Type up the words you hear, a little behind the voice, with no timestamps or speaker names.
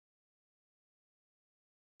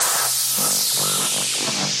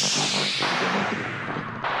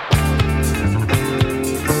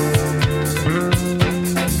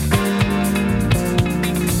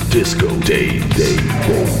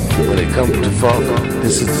come to funk,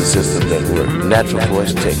 this is the system that works. Natural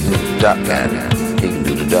voice technique, dot kind. He can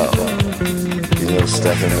do the dog. You know,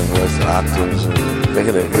 stepping the voice, octaves,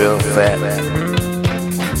 making it real fat.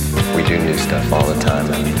 We do new stuff all the time.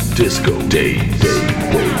 Disco days.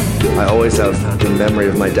 I always have the memory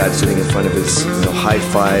of my dad sitting in front of his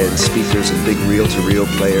hi-fi and speakers and big reel-to-reel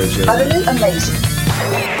players. Utterly amazing.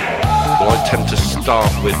 Well, I tend to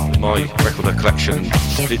start with my record collection,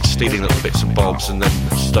 stealing little bits and bobs, and then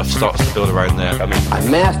stuff starts to build around there. I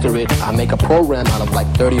master it, I make a program out of like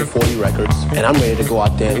 30 or 40 records, and I'm ready to go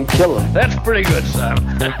out there and kill them. That's pretty good, Sam.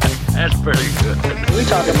 That's pretty good. We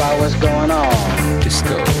talk about what's going on.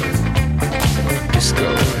 Disco.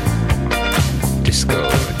 Disco.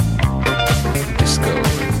 Disco. Disco.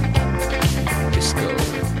 Disco.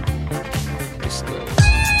 Disco.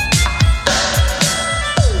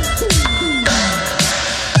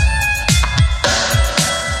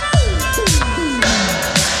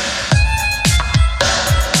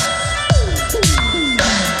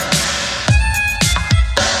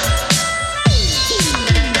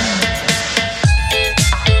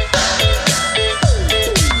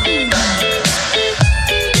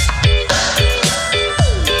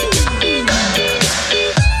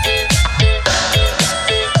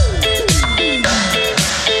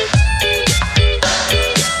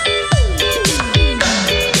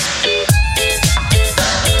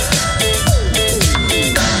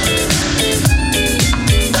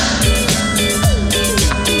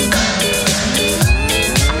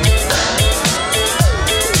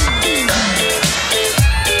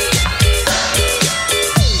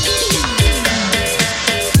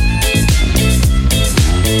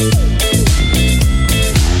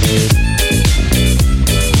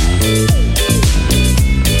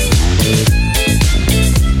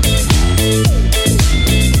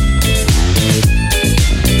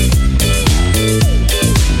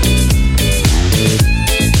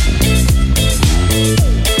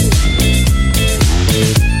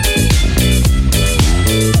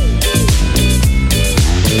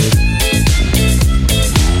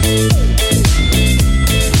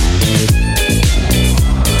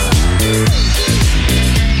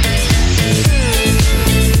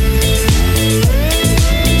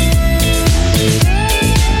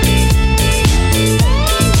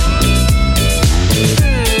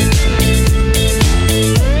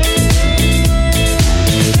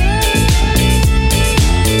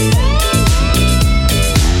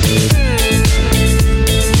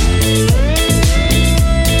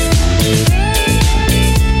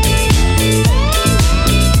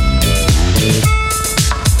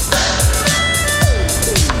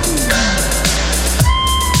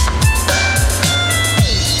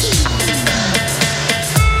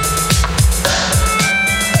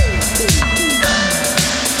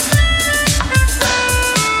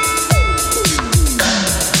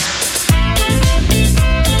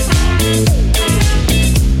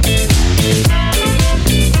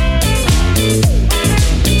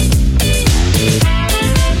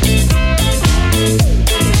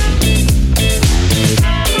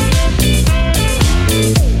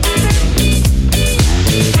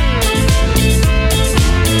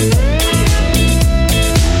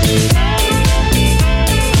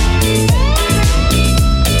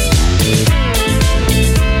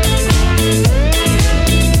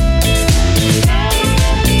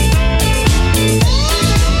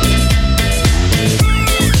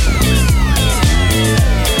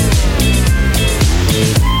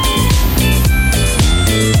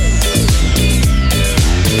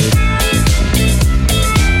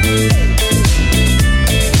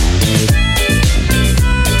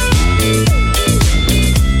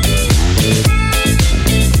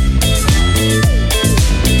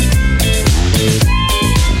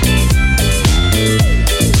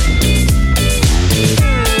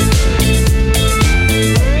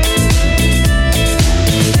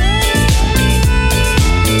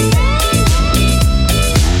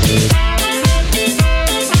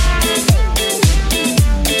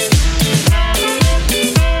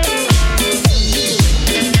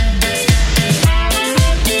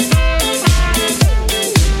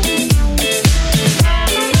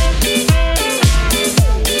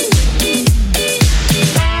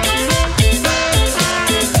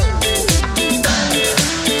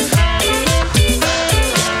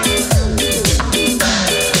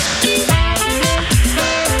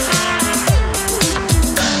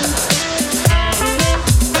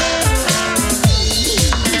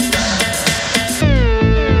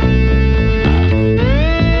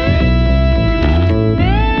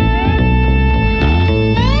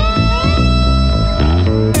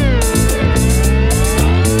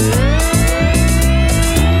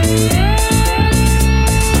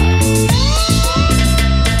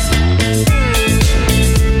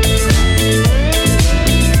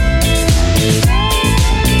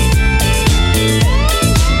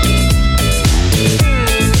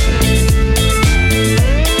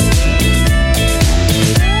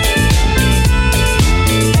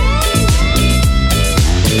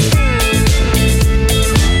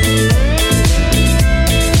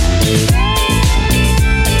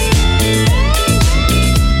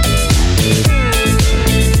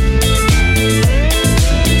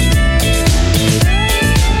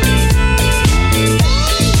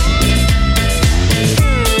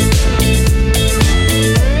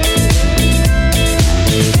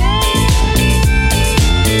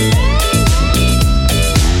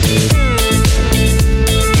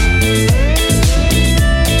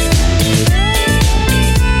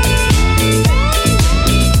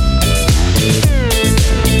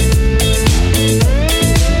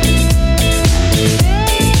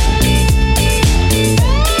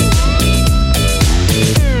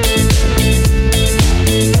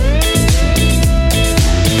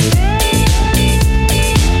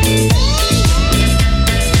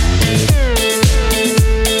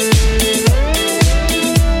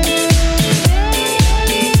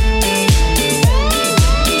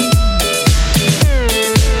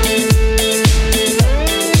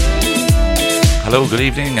 Hello, good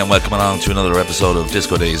evening, and welcome along to another episode of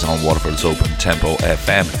Disco Days on Waterford's Open Tempo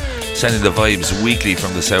FM, sending the vibes weekly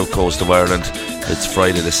from the south coast of Ireland. It's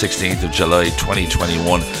Friday the 16th of July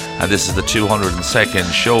 2021, and this is the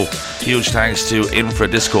 202nd show. Huge thanks to Infra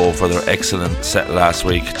Disco for their excellent set last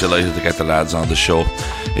week. Delighted to get the lads on the show.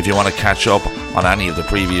 If you want to catch up on any of the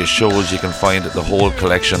previous shows, you can find the whole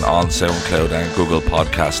collection on SoundCloud and Google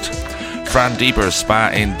Podcast. Fran Deeper's Spa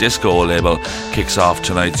in Disco label kicks off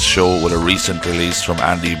tonight's show with a recent release from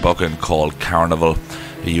Andy Buchan called Carnival,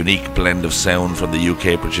 a unique blend of sound from the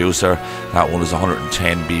UK producer. That one is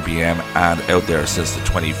 110 BPM and out there since the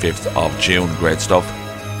 25th of June. Great stuff.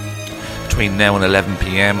 Between now and 11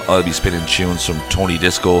 PM I'll be spinning tunes from Tony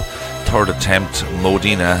Disco, Third Attempt,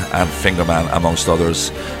 Modena and Fingerman amongst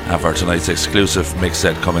others. And for tonight's exclusive mix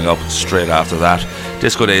set coming up straight after that,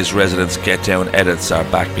 Disco Days residents Get Down Edits are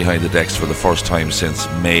back behind the decks for the first time since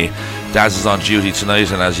May. Daz is on duty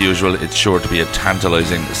tonight, and as usual it's sure to be a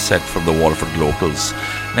tantalising set from the Waterford locals.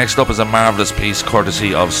 Next up is a marvellous piece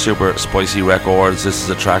courtesy of Super Spicy Records. This is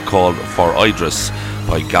a track called For Idris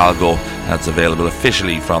by Galgo, and it's available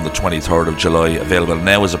officially from the 23rd of July. Available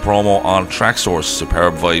now as a promo on Tracksource.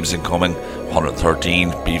 Superb vibes incoming.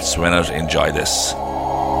 113 Beef Swin Out. Enjoy this.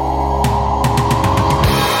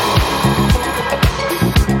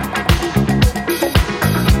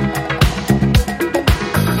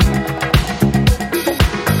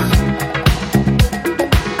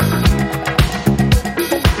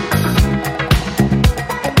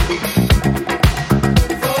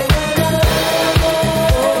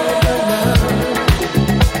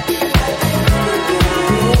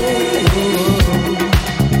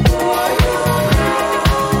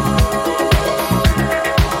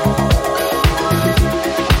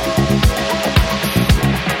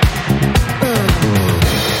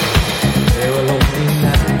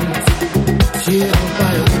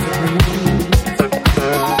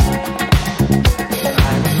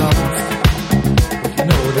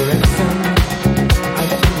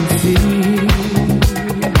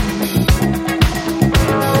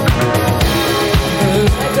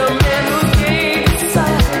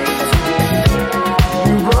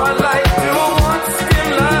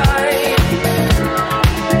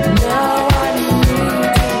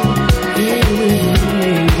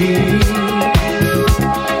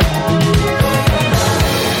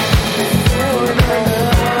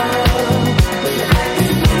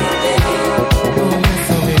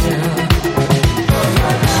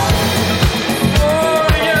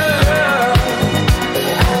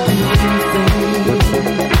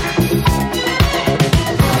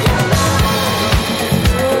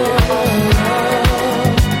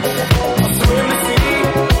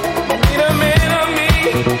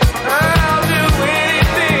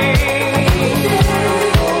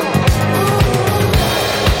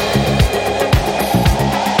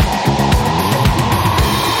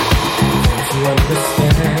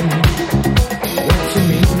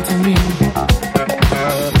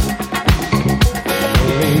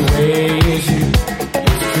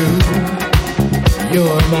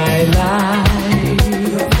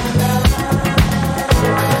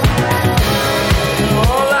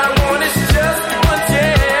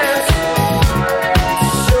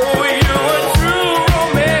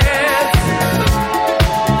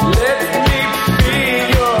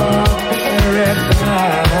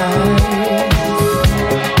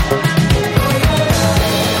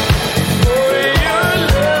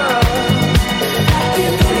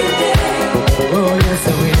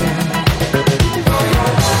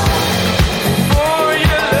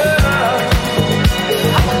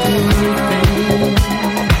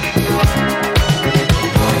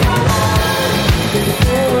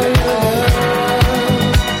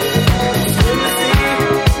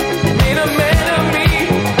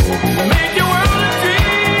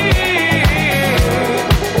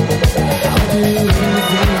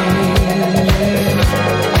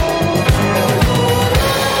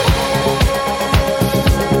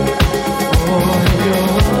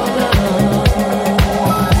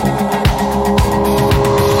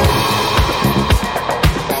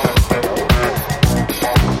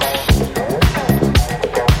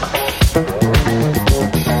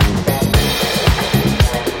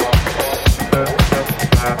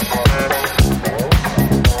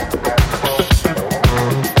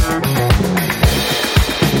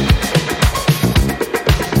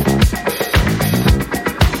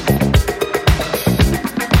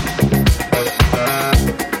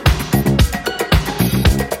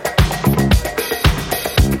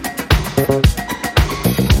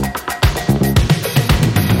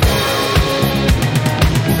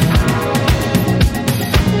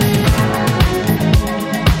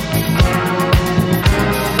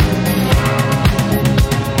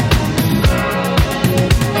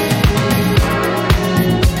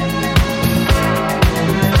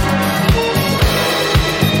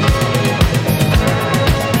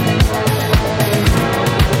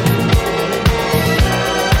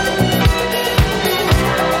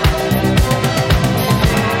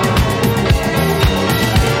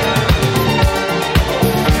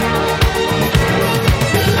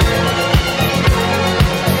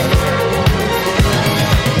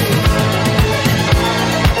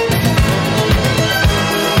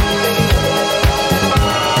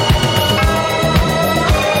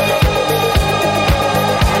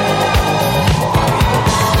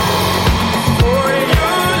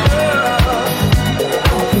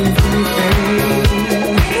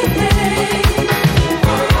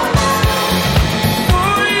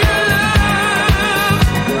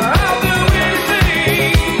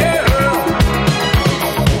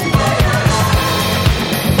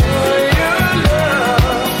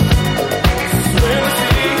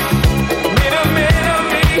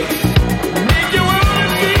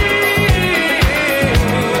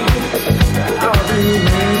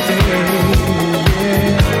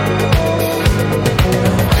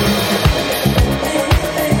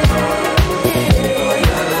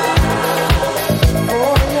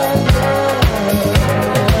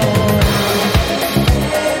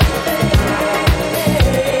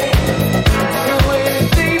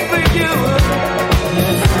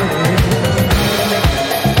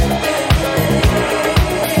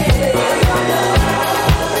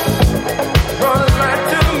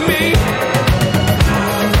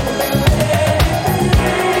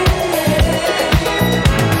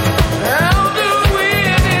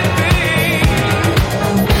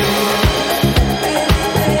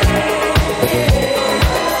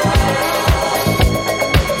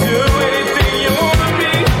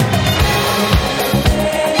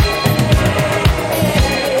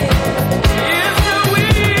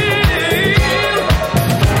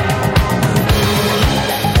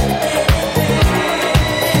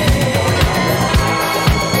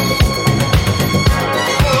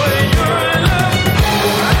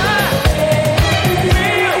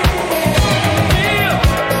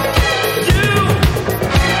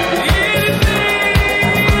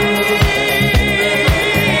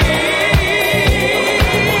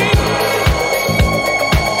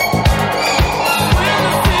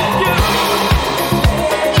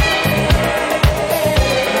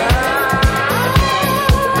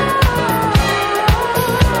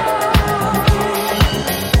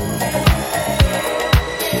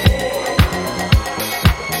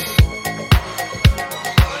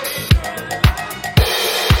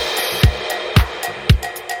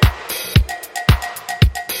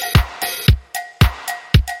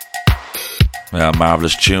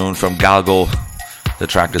 Marvellous tune from Galgo. The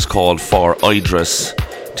track is called For Idris,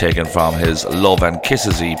 taken from his Love and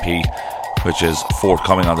Kisses EP, which is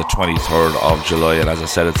forthcoming on the 23rd of July. And as I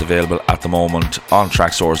said, it's available at the moment on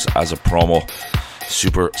Traxsource as a promo.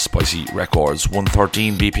 Super Spicy Records,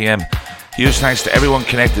 113 BPM. Huge thanks to everyone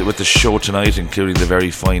connected with the show tonight, including the very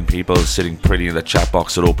fine people sitting pretty in the chat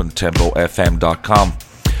box at OpenTempoFM.com.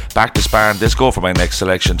 Back to Spar and Disco for my next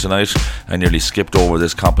selection tonight. I nearly skipped over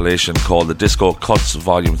this compilation called the Disco Cuts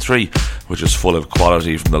Volume 3, which is full of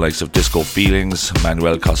quality from the likes of Disco Feelings,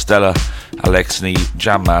 Manuel Costella, Alexney,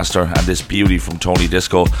 Jam Master, and this beauty from Tony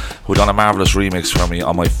Disco, who done a marvellous remix for me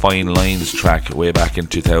on my Fine Lines track way back in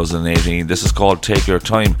 2018. This is called Take Your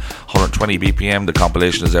Time, 120 BPM. The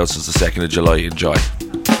compilation is out since the 2nd of July. Enjoy.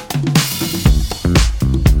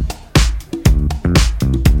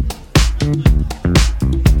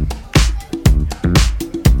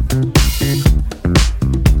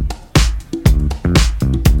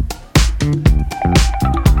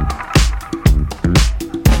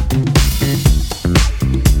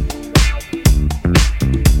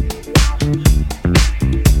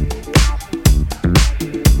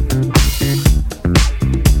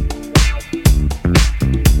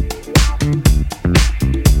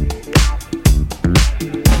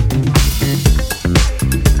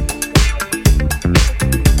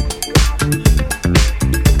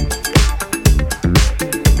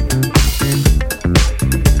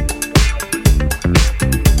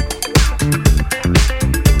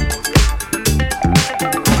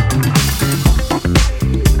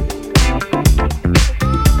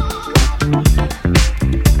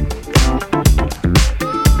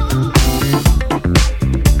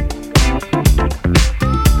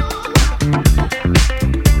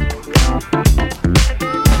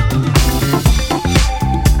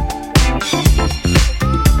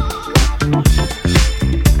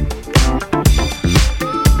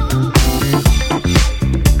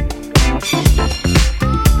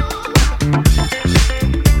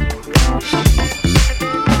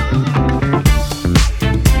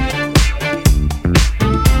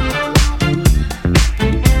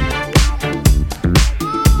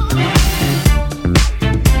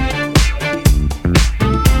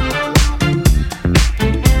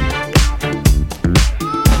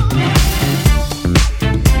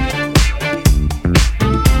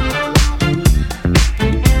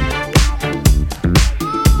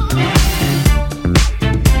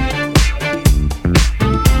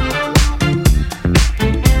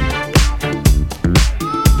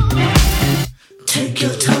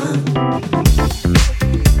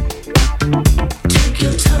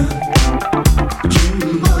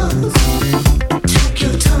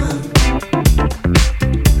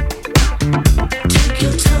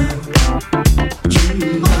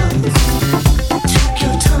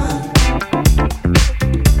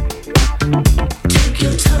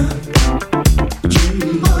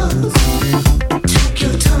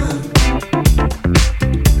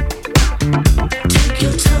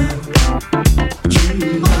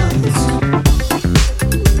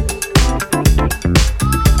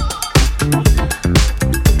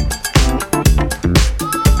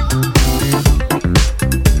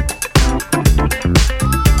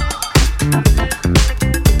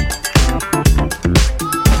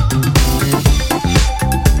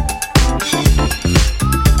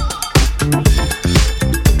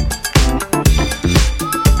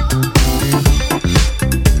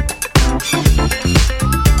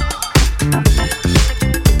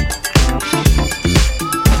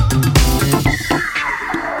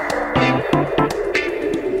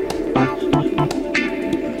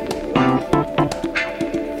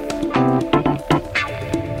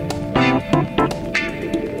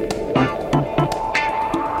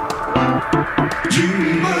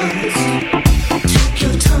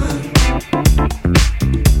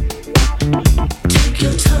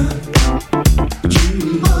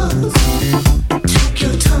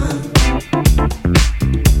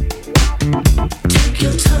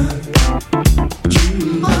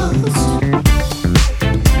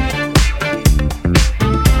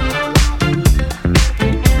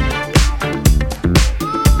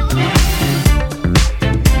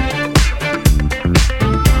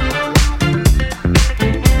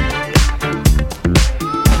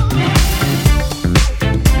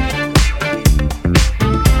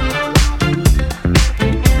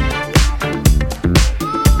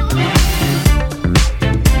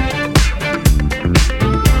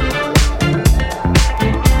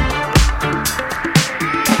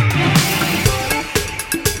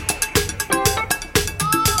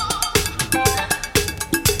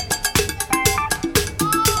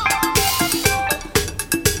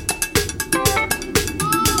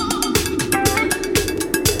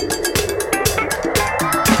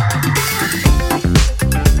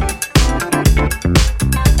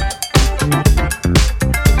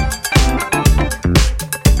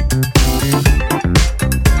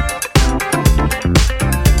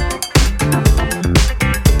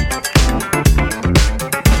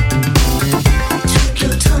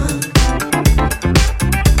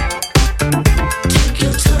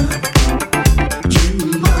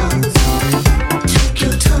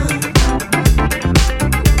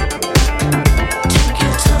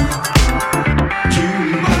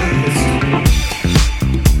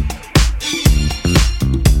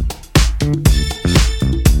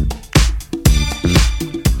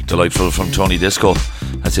 delightful from Tony Disco.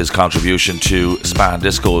 That's his contribution to Span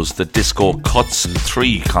Disco's The Disco Cuts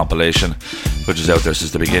 3 compilation, which is out there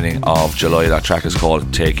since the beginning of July. That track is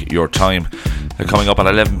called Take Your Time. Coming up at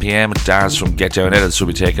 11 p.m, Daz from Get Down Edits will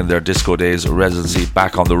be taking their Disco Days residency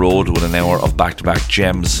back on the road with an hour of back-to-back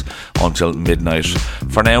gems until midnight.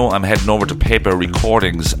 For now, I'm heading over to Paper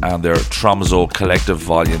Recordings and their Tromso Collective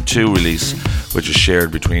Volume 2 release, which is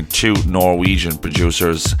shared between two Norwegian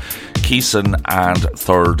producers, Keeson and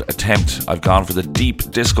Third Attempt. I've gone for the deep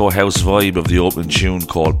disco house vibe of the opening tune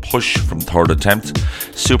called Push from Third Attempt.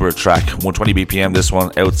 Super track, 120 BPM this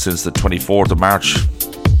one, out since the 24th of March.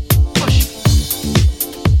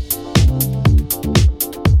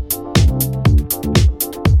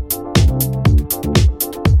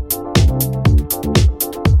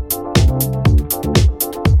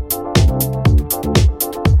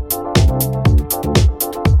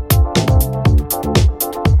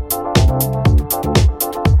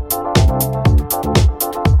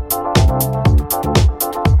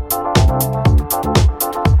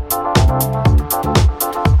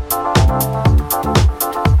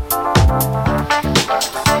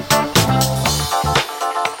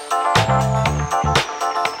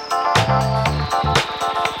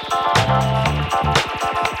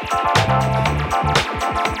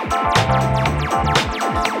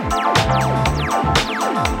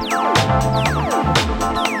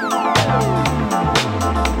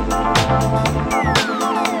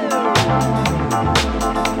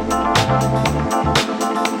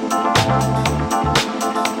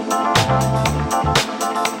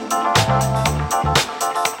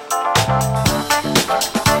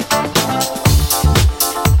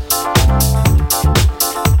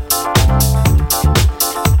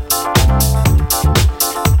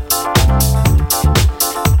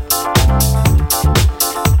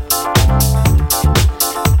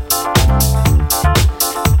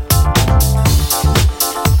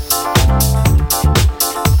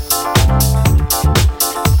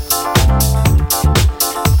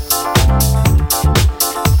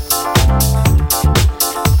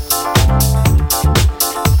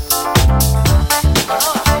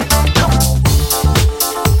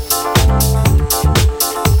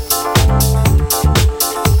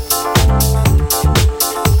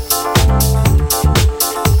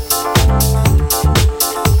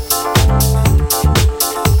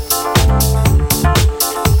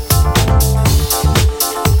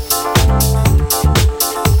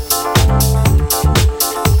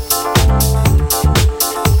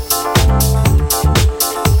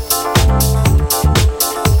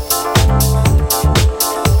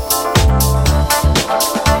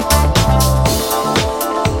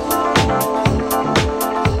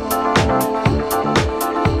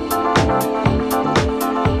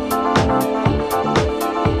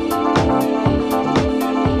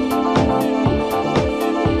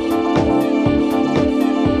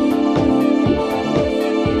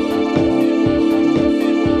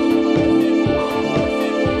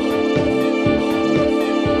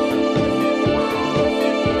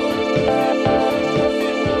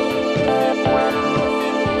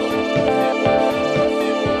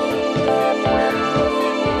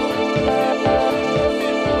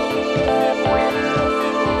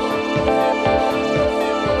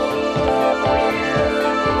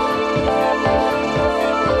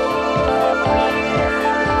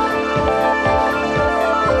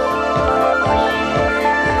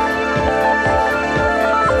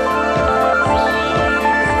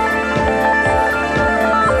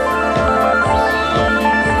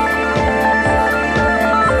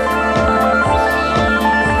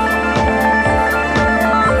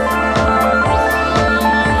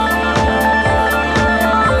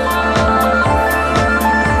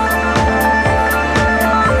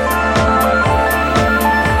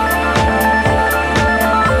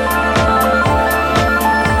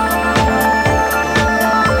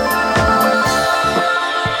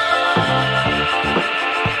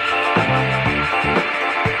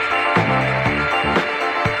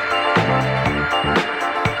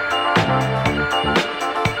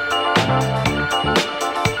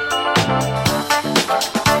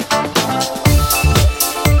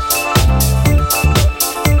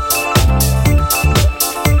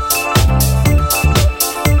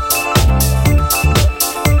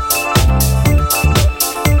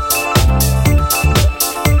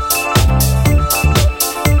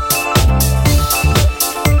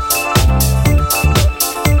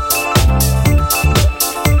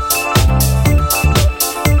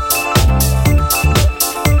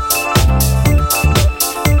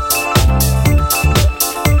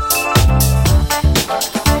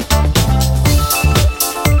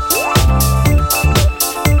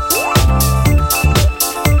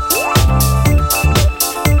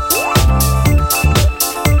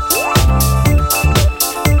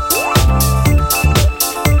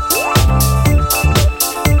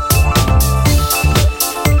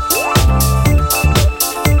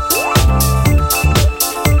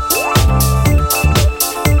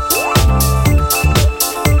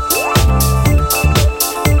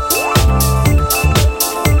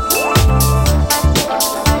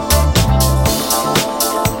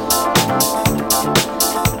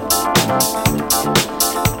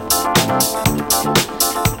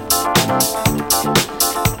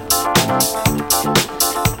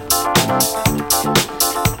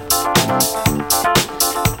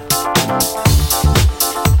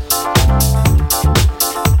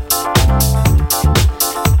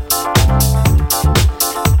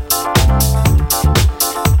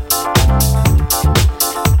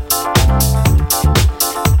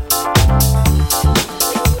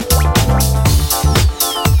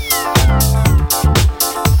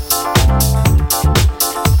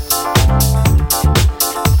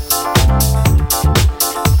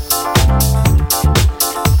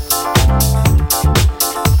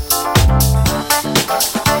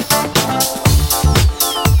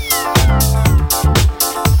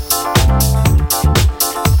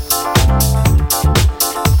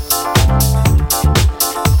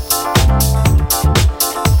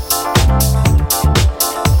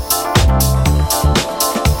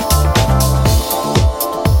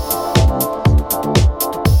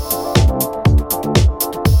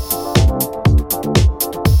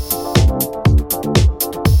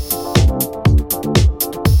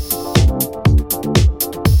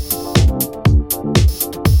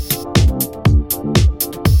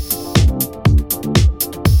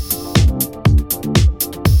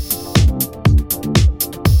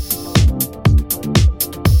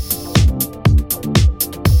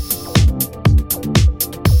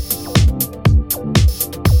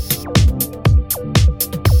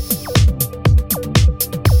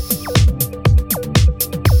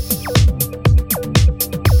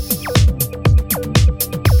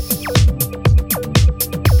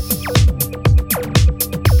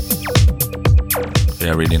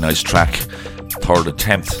 really nice track. Third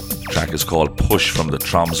attempt. Track is called Push from the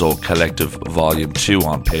Tromso Collective Volume 2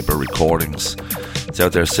 on Paper Recordings. It's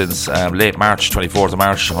out there since late March, 24th of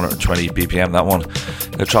March, 120 BPM that one.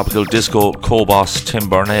 The tropical disco co-boss Tim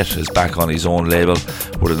Burnett is back on his own label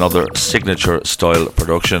with another signature style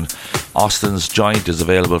production. Austin's Joint is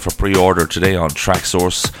available for pre-order today on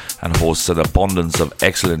Traxsource and hosts an abundance of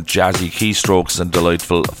excellent jazzy keystrokes and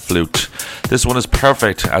delightful flute. This one is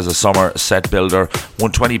perfect as a summer set builder.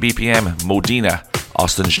 120 BPM, Modena,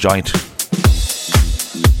 Austin's Joint.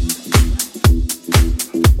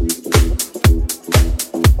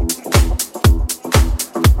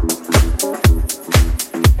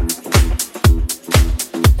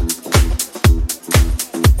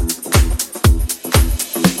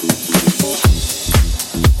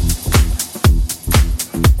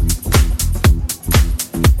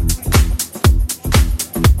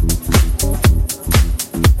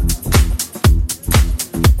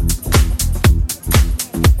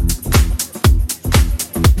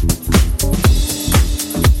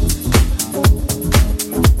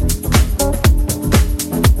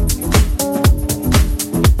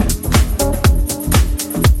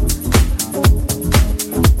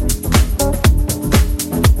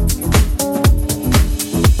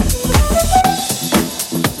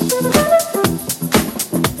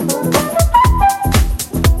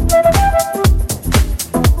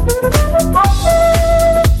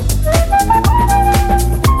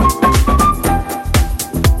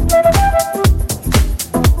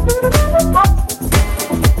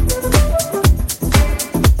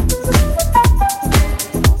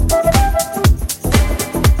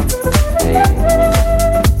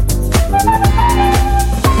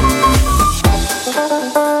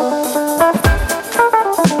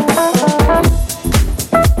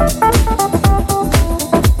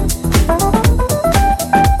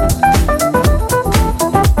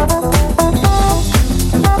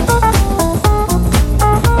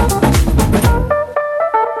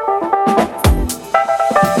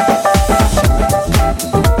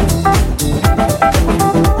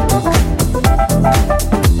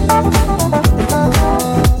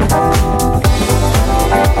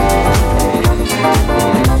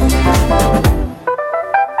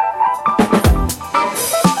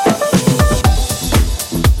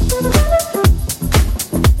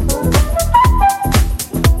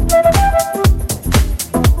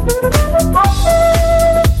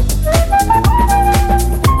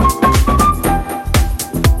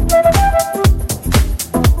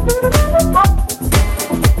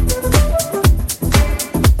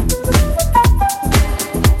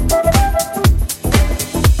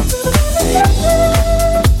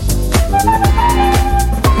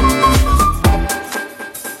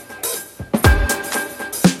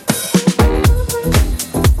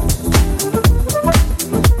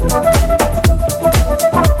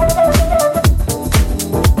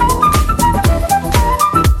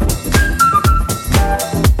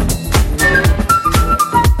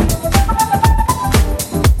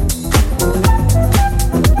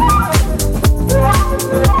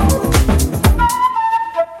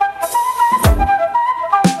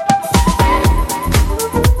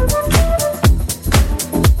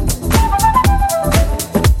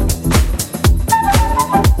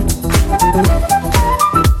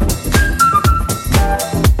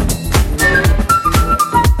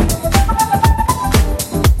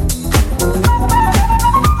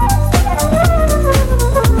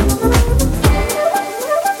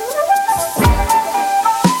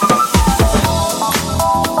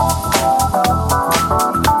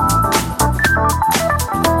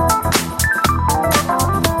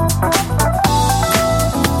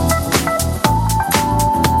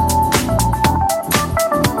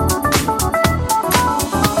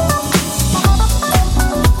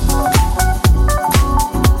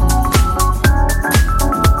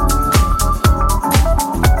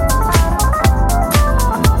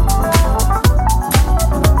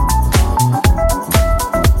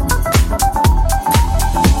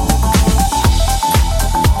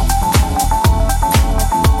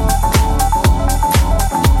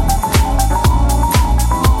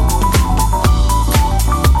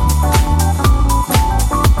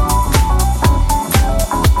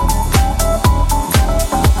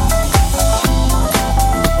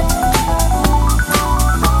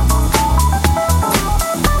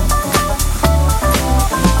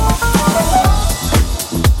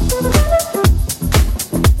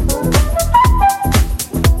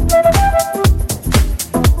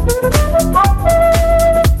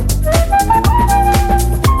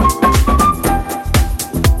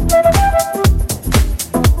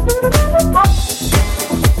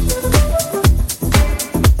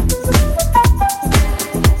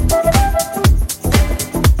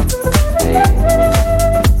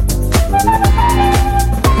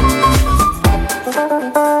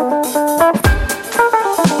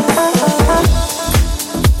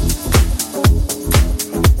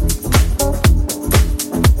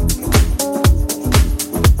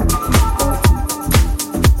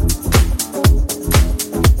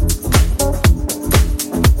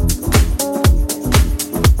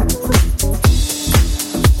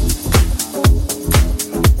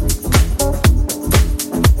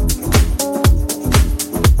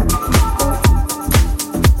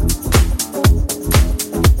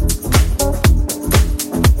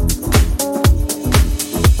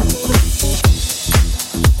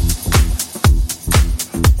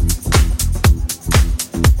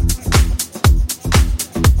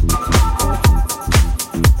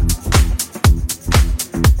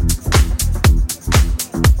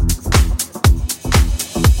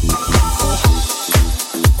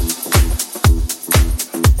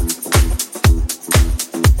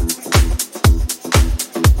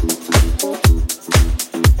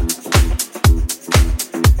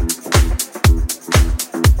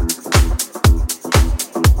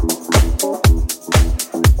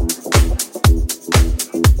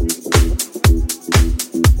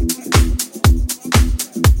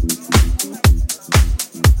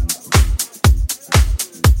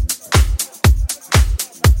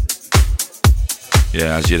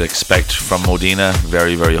 Yeah, as you'd expect from Modena,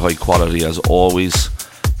 very, very high quality as always.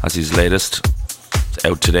 As his latest, it's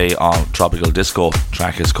out today on Tropical Disco.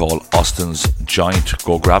 Track is called Austin's Giant.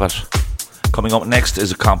 Go grab it. Coming up next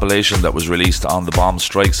is a compilation that was released on the Bomb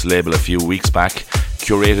Strikes label a few weeks back,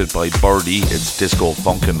 curated by Birdie. It's Disco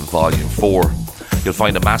Funkin' Volume 4. You'll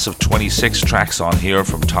find a massive 26 tracks on here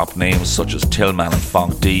from top names such as Tillman and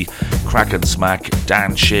Funk D, Crack and Smack,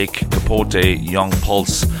 Dan Shake, Capote, Young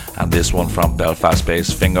Pulse, and this one from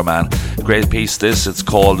Belfast-based Fingerman. Great piece this, it's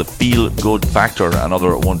called Feel Good Factor, another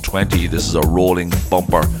at 120. This is a rolling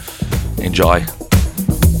bumper. Enjoy.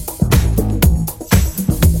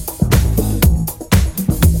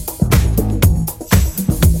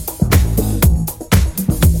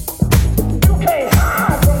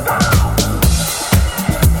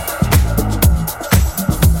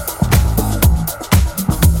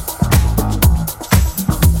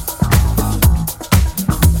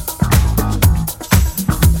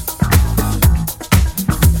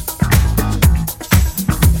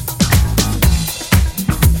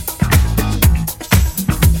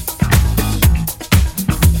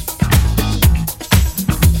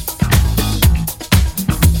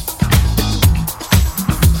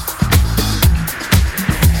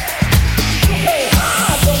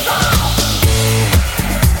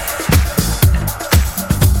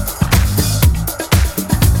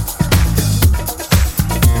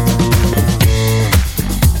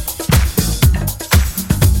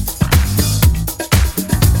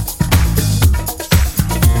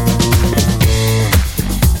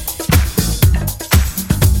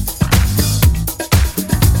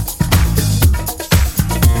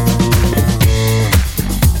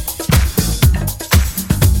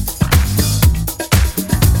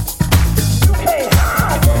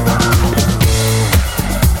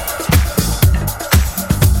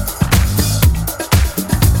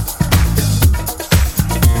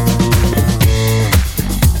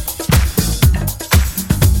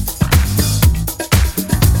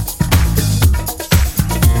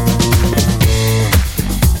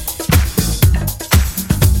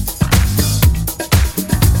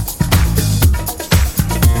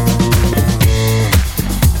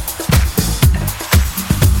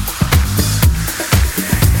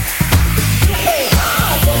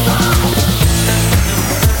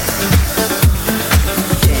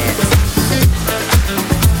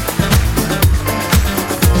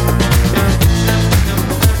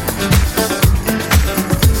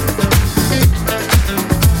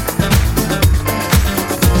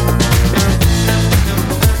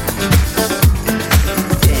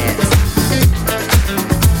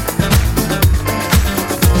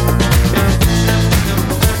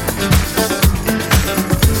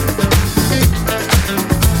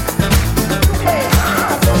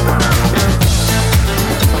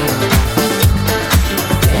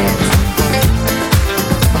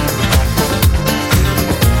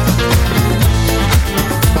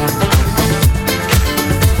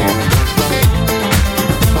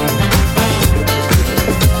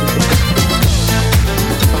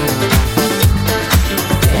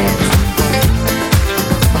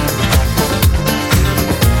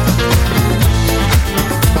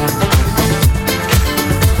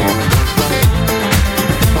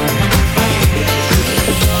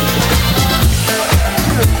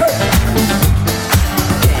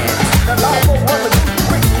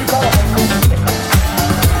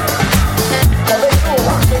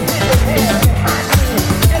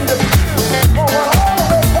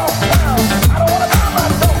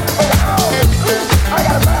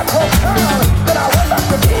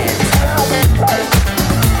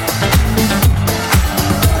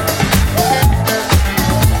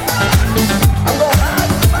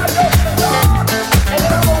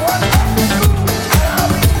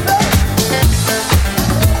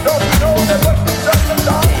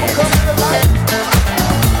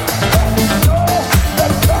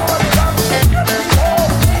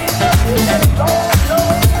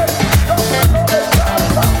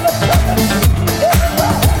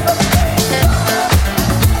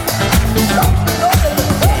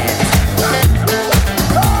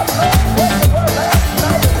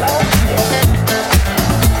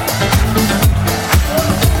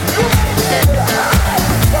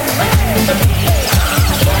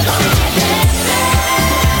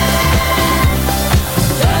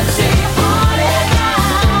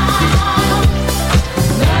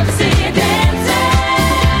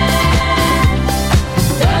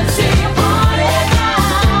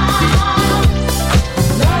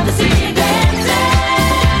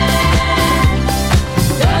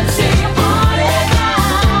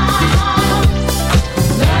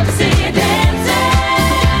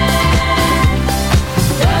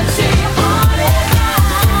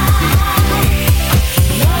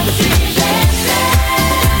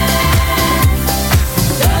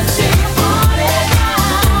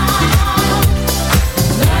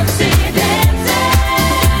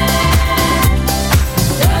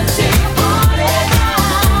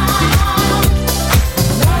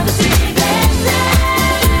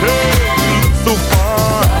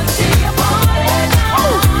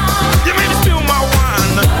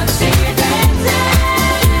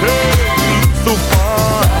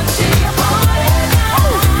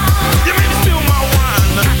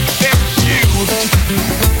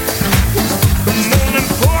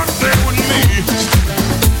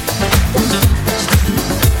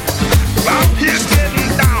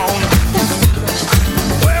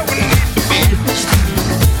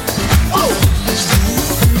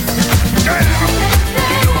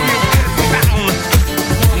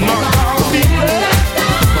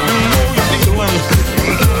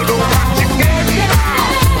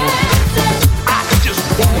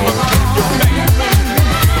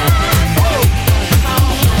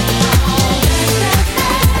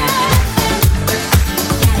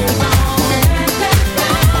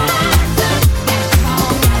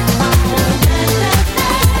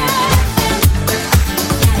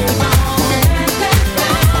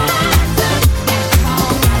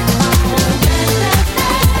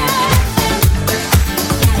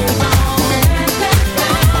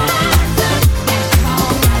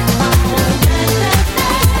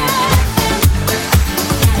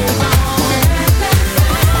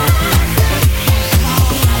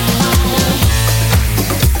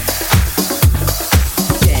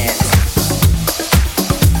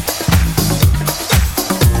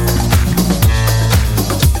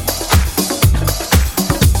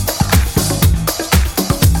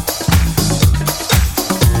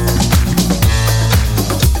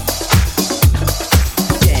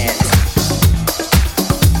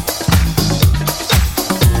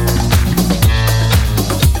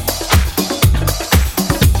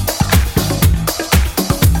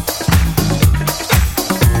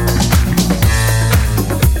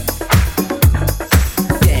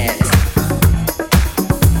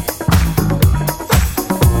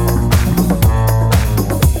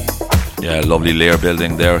 lovely layer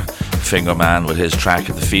building there. Fingerman with his track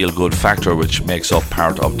The Feel Good Factor, which makes up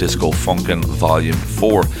part of Disco Funkin' Volume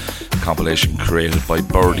 4, compilation created by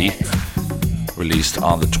Birdie, released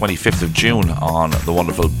on the 25th of June on the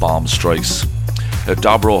wonderful Bomb Strikes.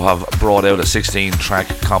 Dobro have brought out a 16-track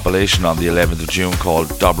compilation on the 11th of June called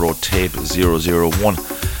Dobro Tape 001.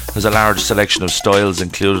 There's a large selection of styles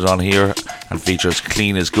included on here and features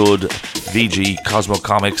Clean is Good, VG, Cosmo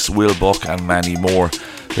Comics, Will Buck and many more.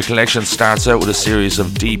 The collection starts out with a series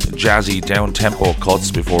of deep, jazzy, down-tempo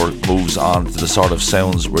cuts before it moves on to the sort of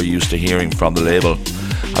sounds we're used to hearing from the label.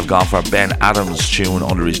 I've gone for Ben Adams' tune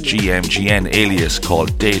under his GMGN alias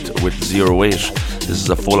called Date with 08. This is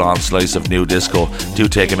a full-on slice of new disco. Do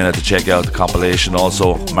take a minute to check out the compilation.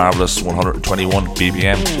 Also, marvellous 121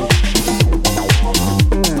 BPM.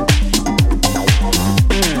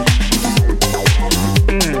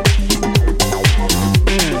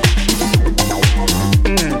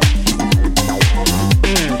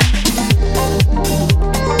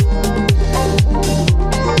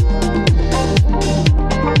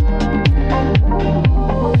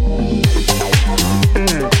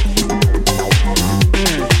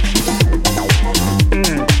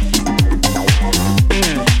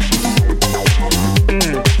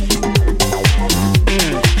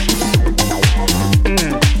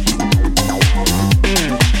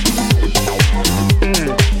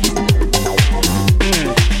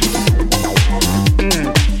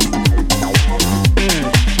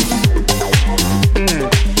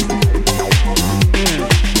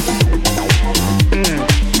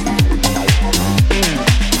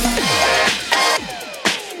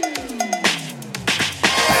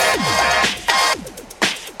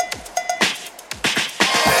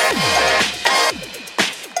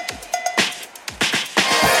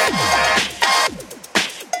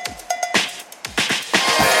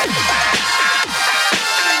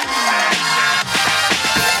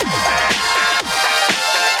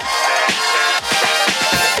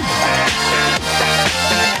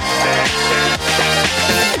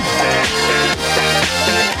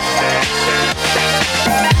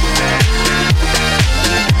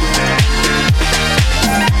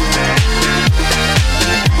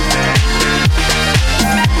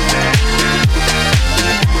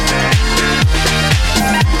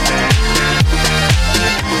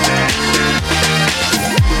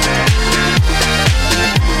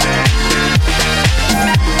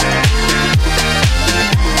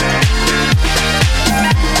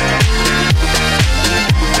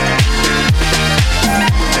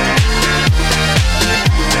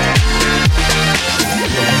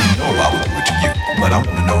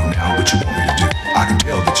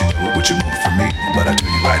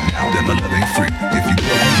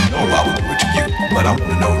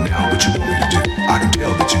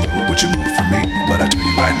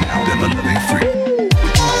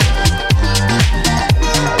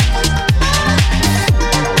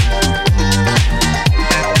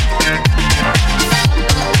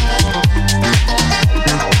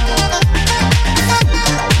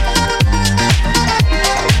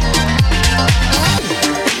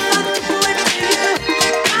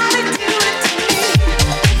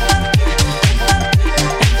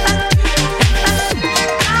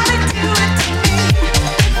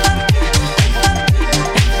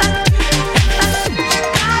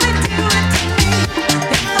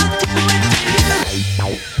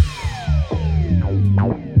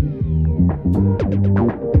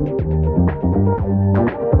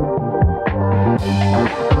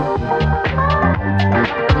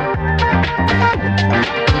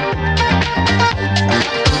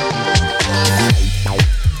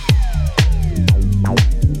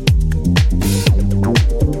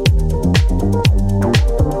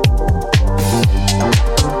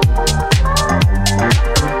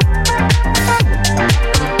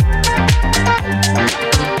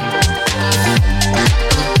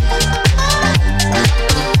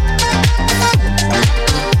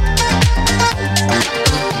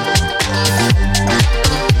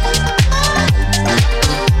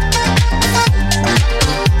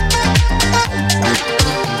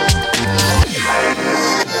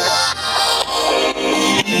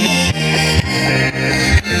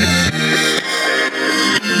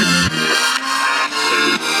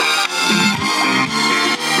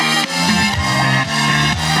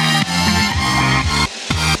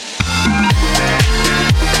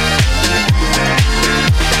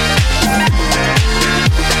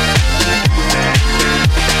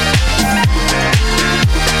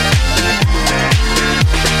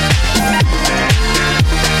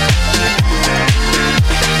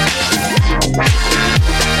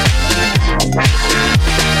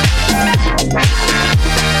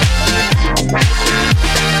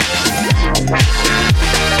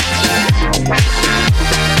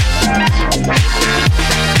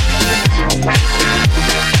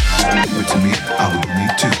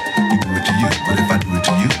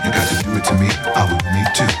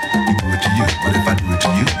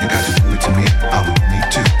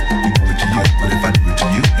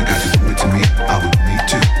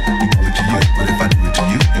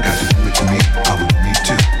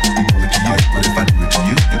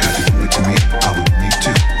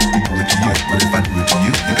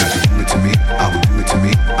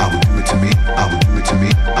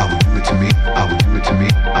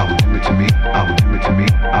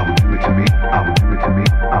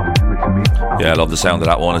 I love the sound of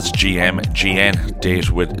that one. It's GMGN, date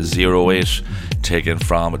with 08, taken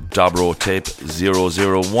from Dobro tape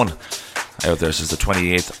 001. Out there since the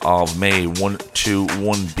 28th of May,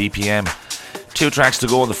 121 BPM. 2 tracks to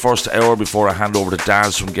go in the first hour before I hand over to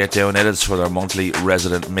Daz from Get Down Edits for their monthly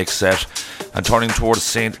resident mix set. And turning towards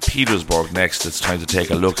St. Petersburg next, it's time to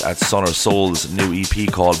take a look at Sonor Soul's new EP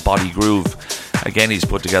called Body Groove. Again, he's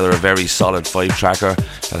put together a very solid 5-tracker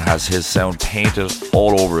that has his sound painted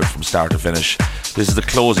all over it from start to finish. This is the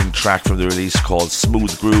closing track from the release called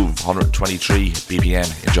Smooth Groove, 123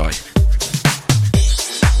 BPM. Enjoy.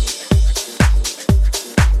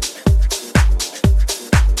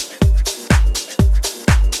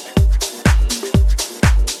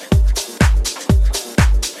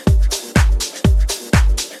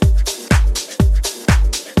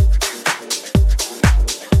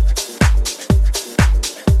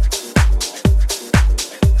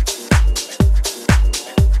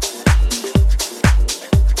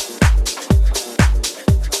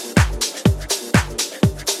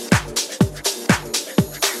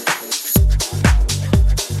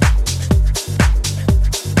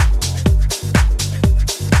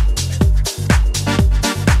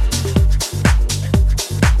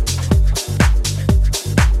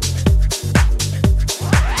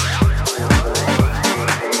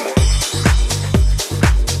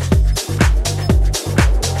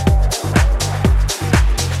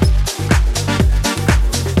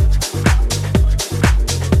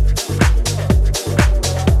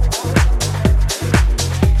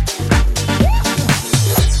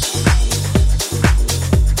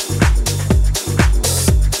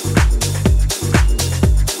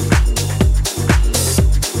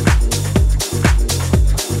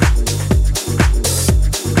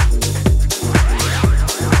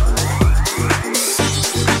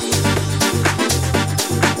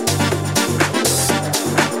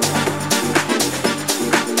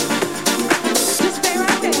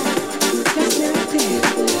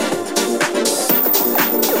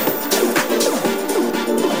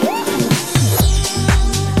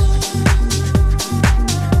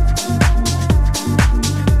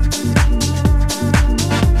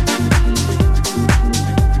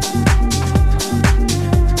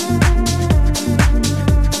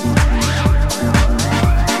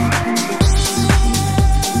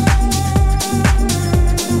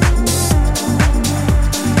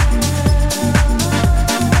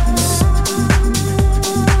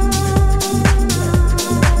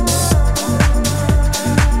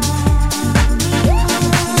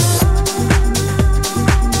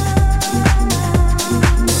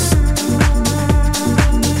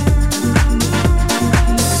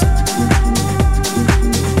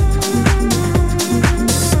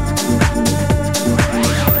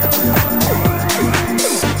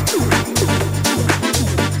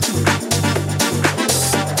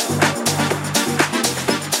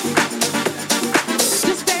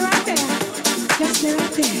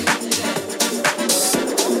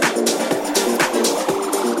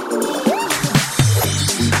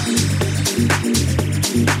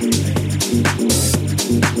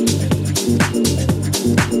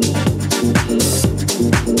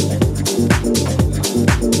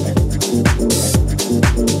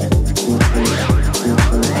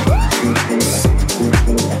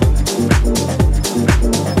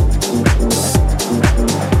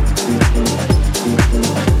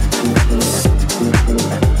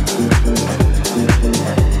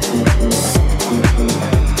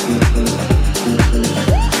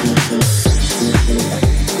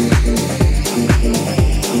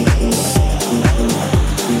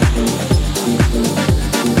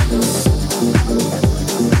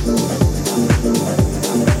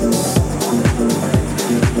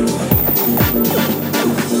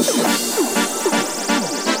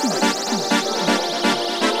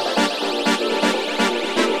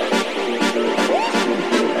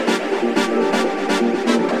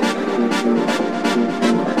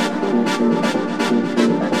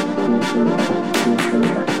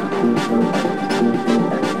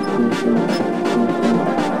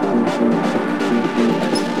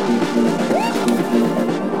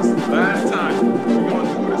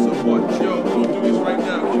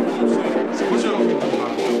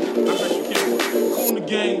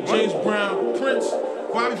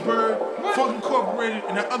 Bobby Bird, Funk Incorporated,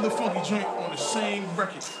 and that other funky joint on the same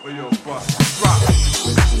record. Well, yo, drop.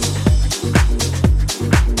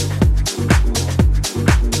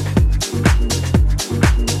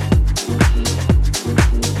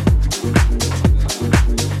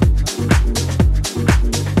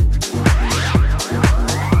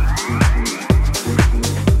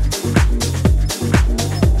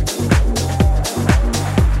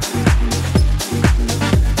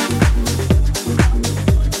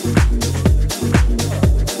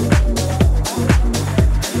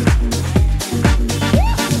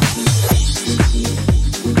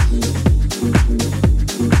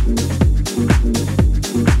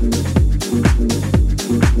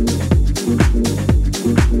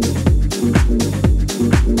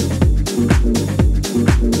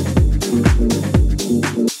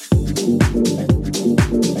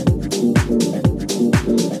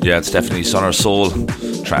 Yeah, it's definitely Sonor Soul,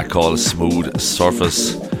 track called Smooth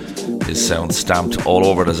Surface. His sound stamped all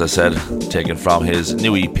over it, as I said, taken from his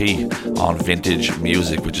new EP on Vintage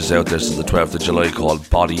Music, which is out there since the 12th of July, called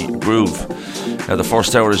Body Groove. Now, the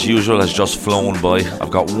first hour, as usual, has just flown by.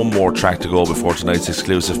 I've got one more track to go before tonight's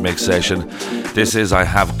exclusive mix session. This is, I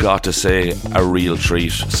have got to say, a real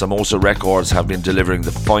treat. Samosa Records have been delivering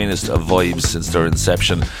the finest of vibes since their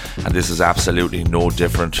inception, and this is absolutely no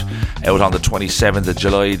different. Out on the 27th of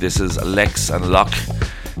July, this is Lex and Locke,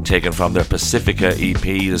 taken from their Pacifica EP.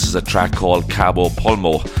 This is a track called Cabo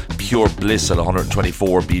Pulmo, pure bliss at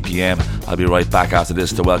 124 BPM. I'll be right back after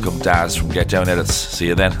this to welcome Daz from Get Down Edits. See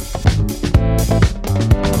you then.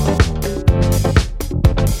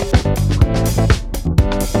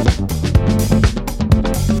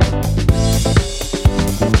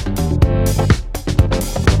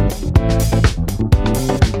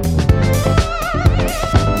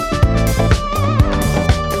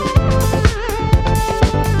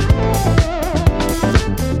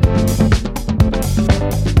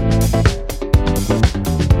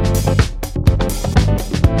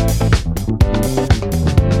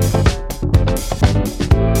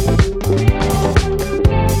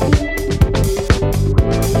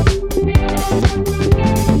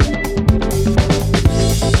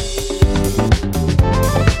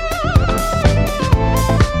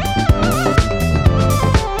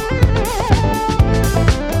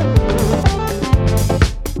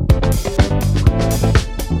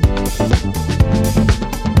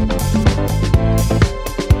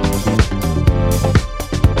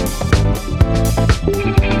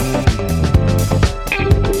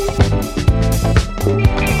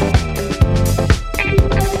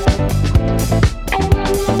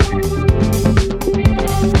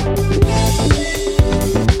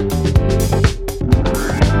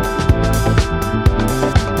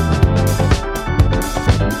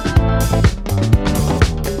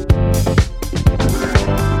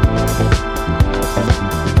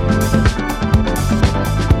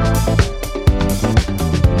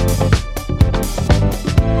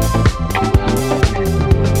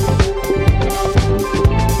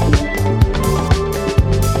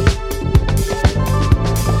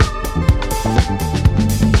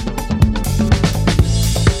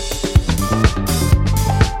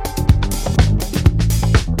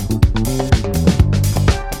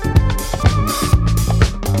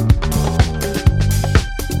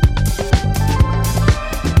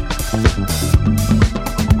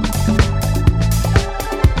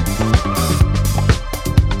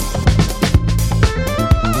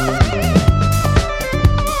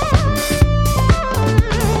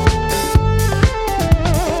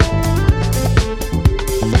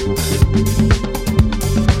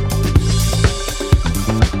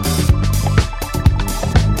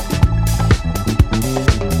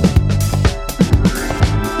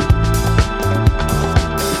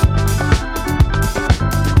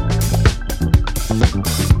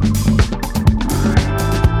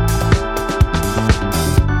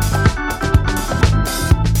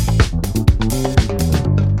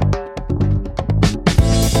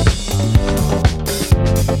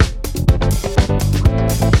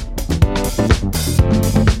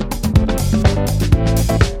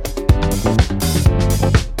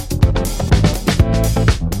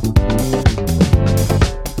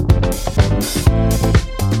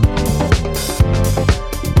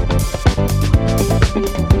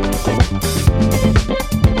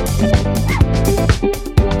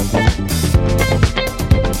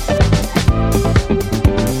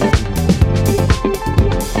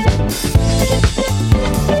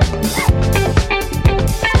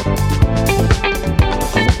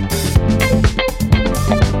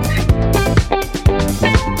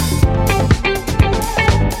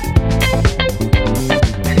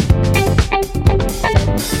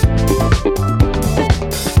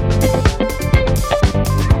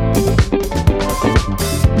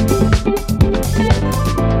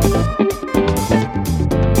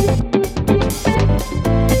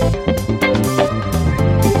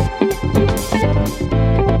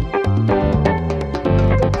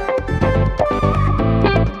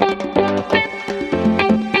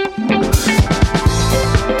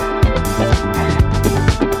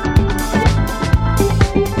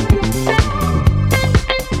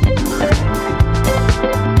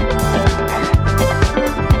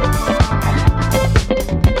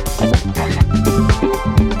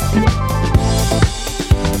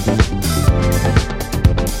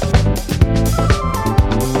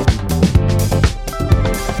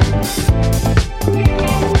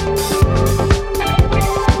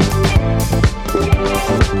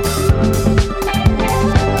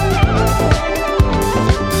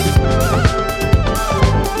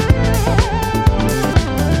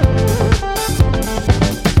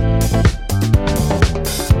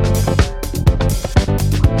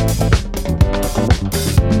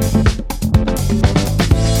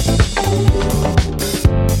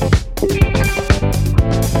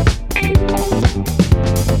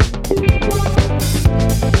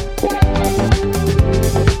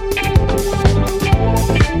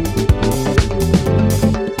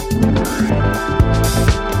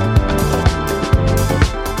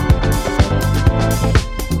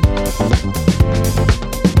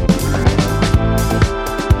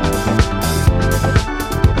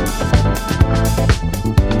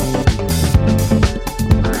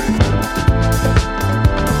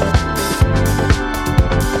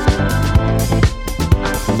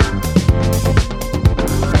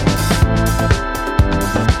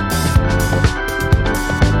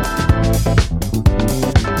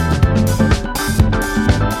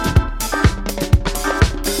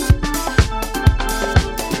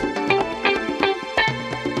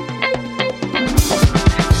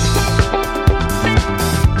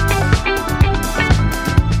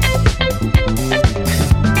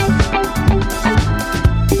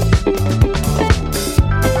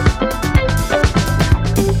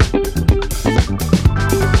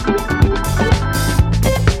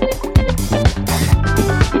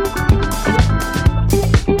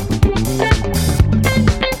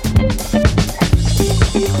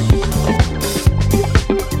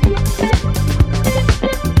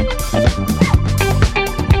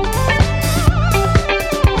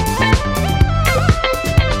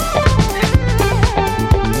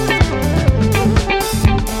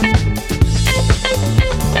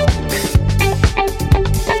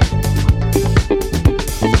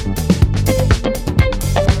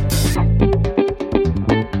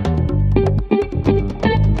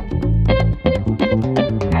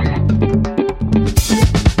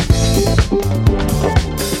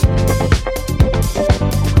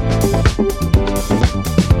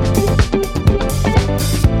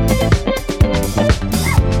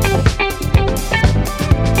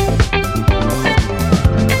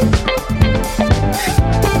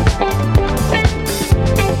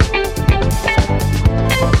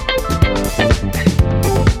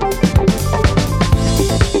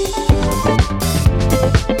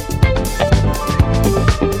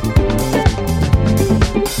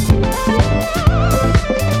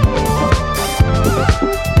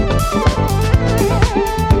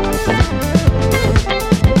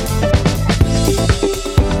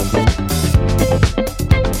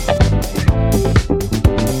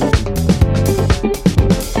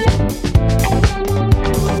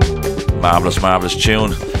 Marvellous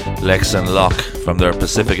tune. Lex and Locke from their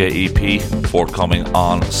Pacifica EP, forthcoming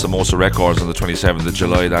on Samosa Records on the 27th of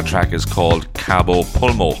July. That track is called Cabo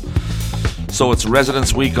Pulmo. So it's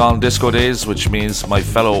Residence Week on Disco Days, which means my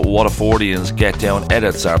fellow Waterfordians Get Down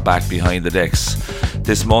edits are back behind the decks.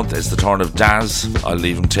 This month is the turn of Daz. I'll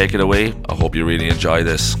leave him take it away. I hope you really enjoy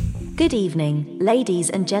this. Good evening, ladies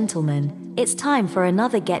and gentlemen. It's time for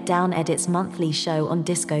another Get Down Edits monthly show on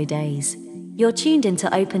Disco Days. You're tuned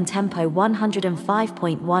into Open Tempo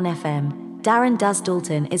 105.1 FM. Darren Daz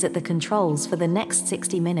Dalton is at the controls for the next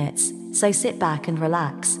 60 minutes, so sit back and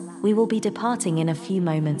relax. We will be departing in a few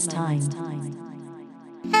moments' time.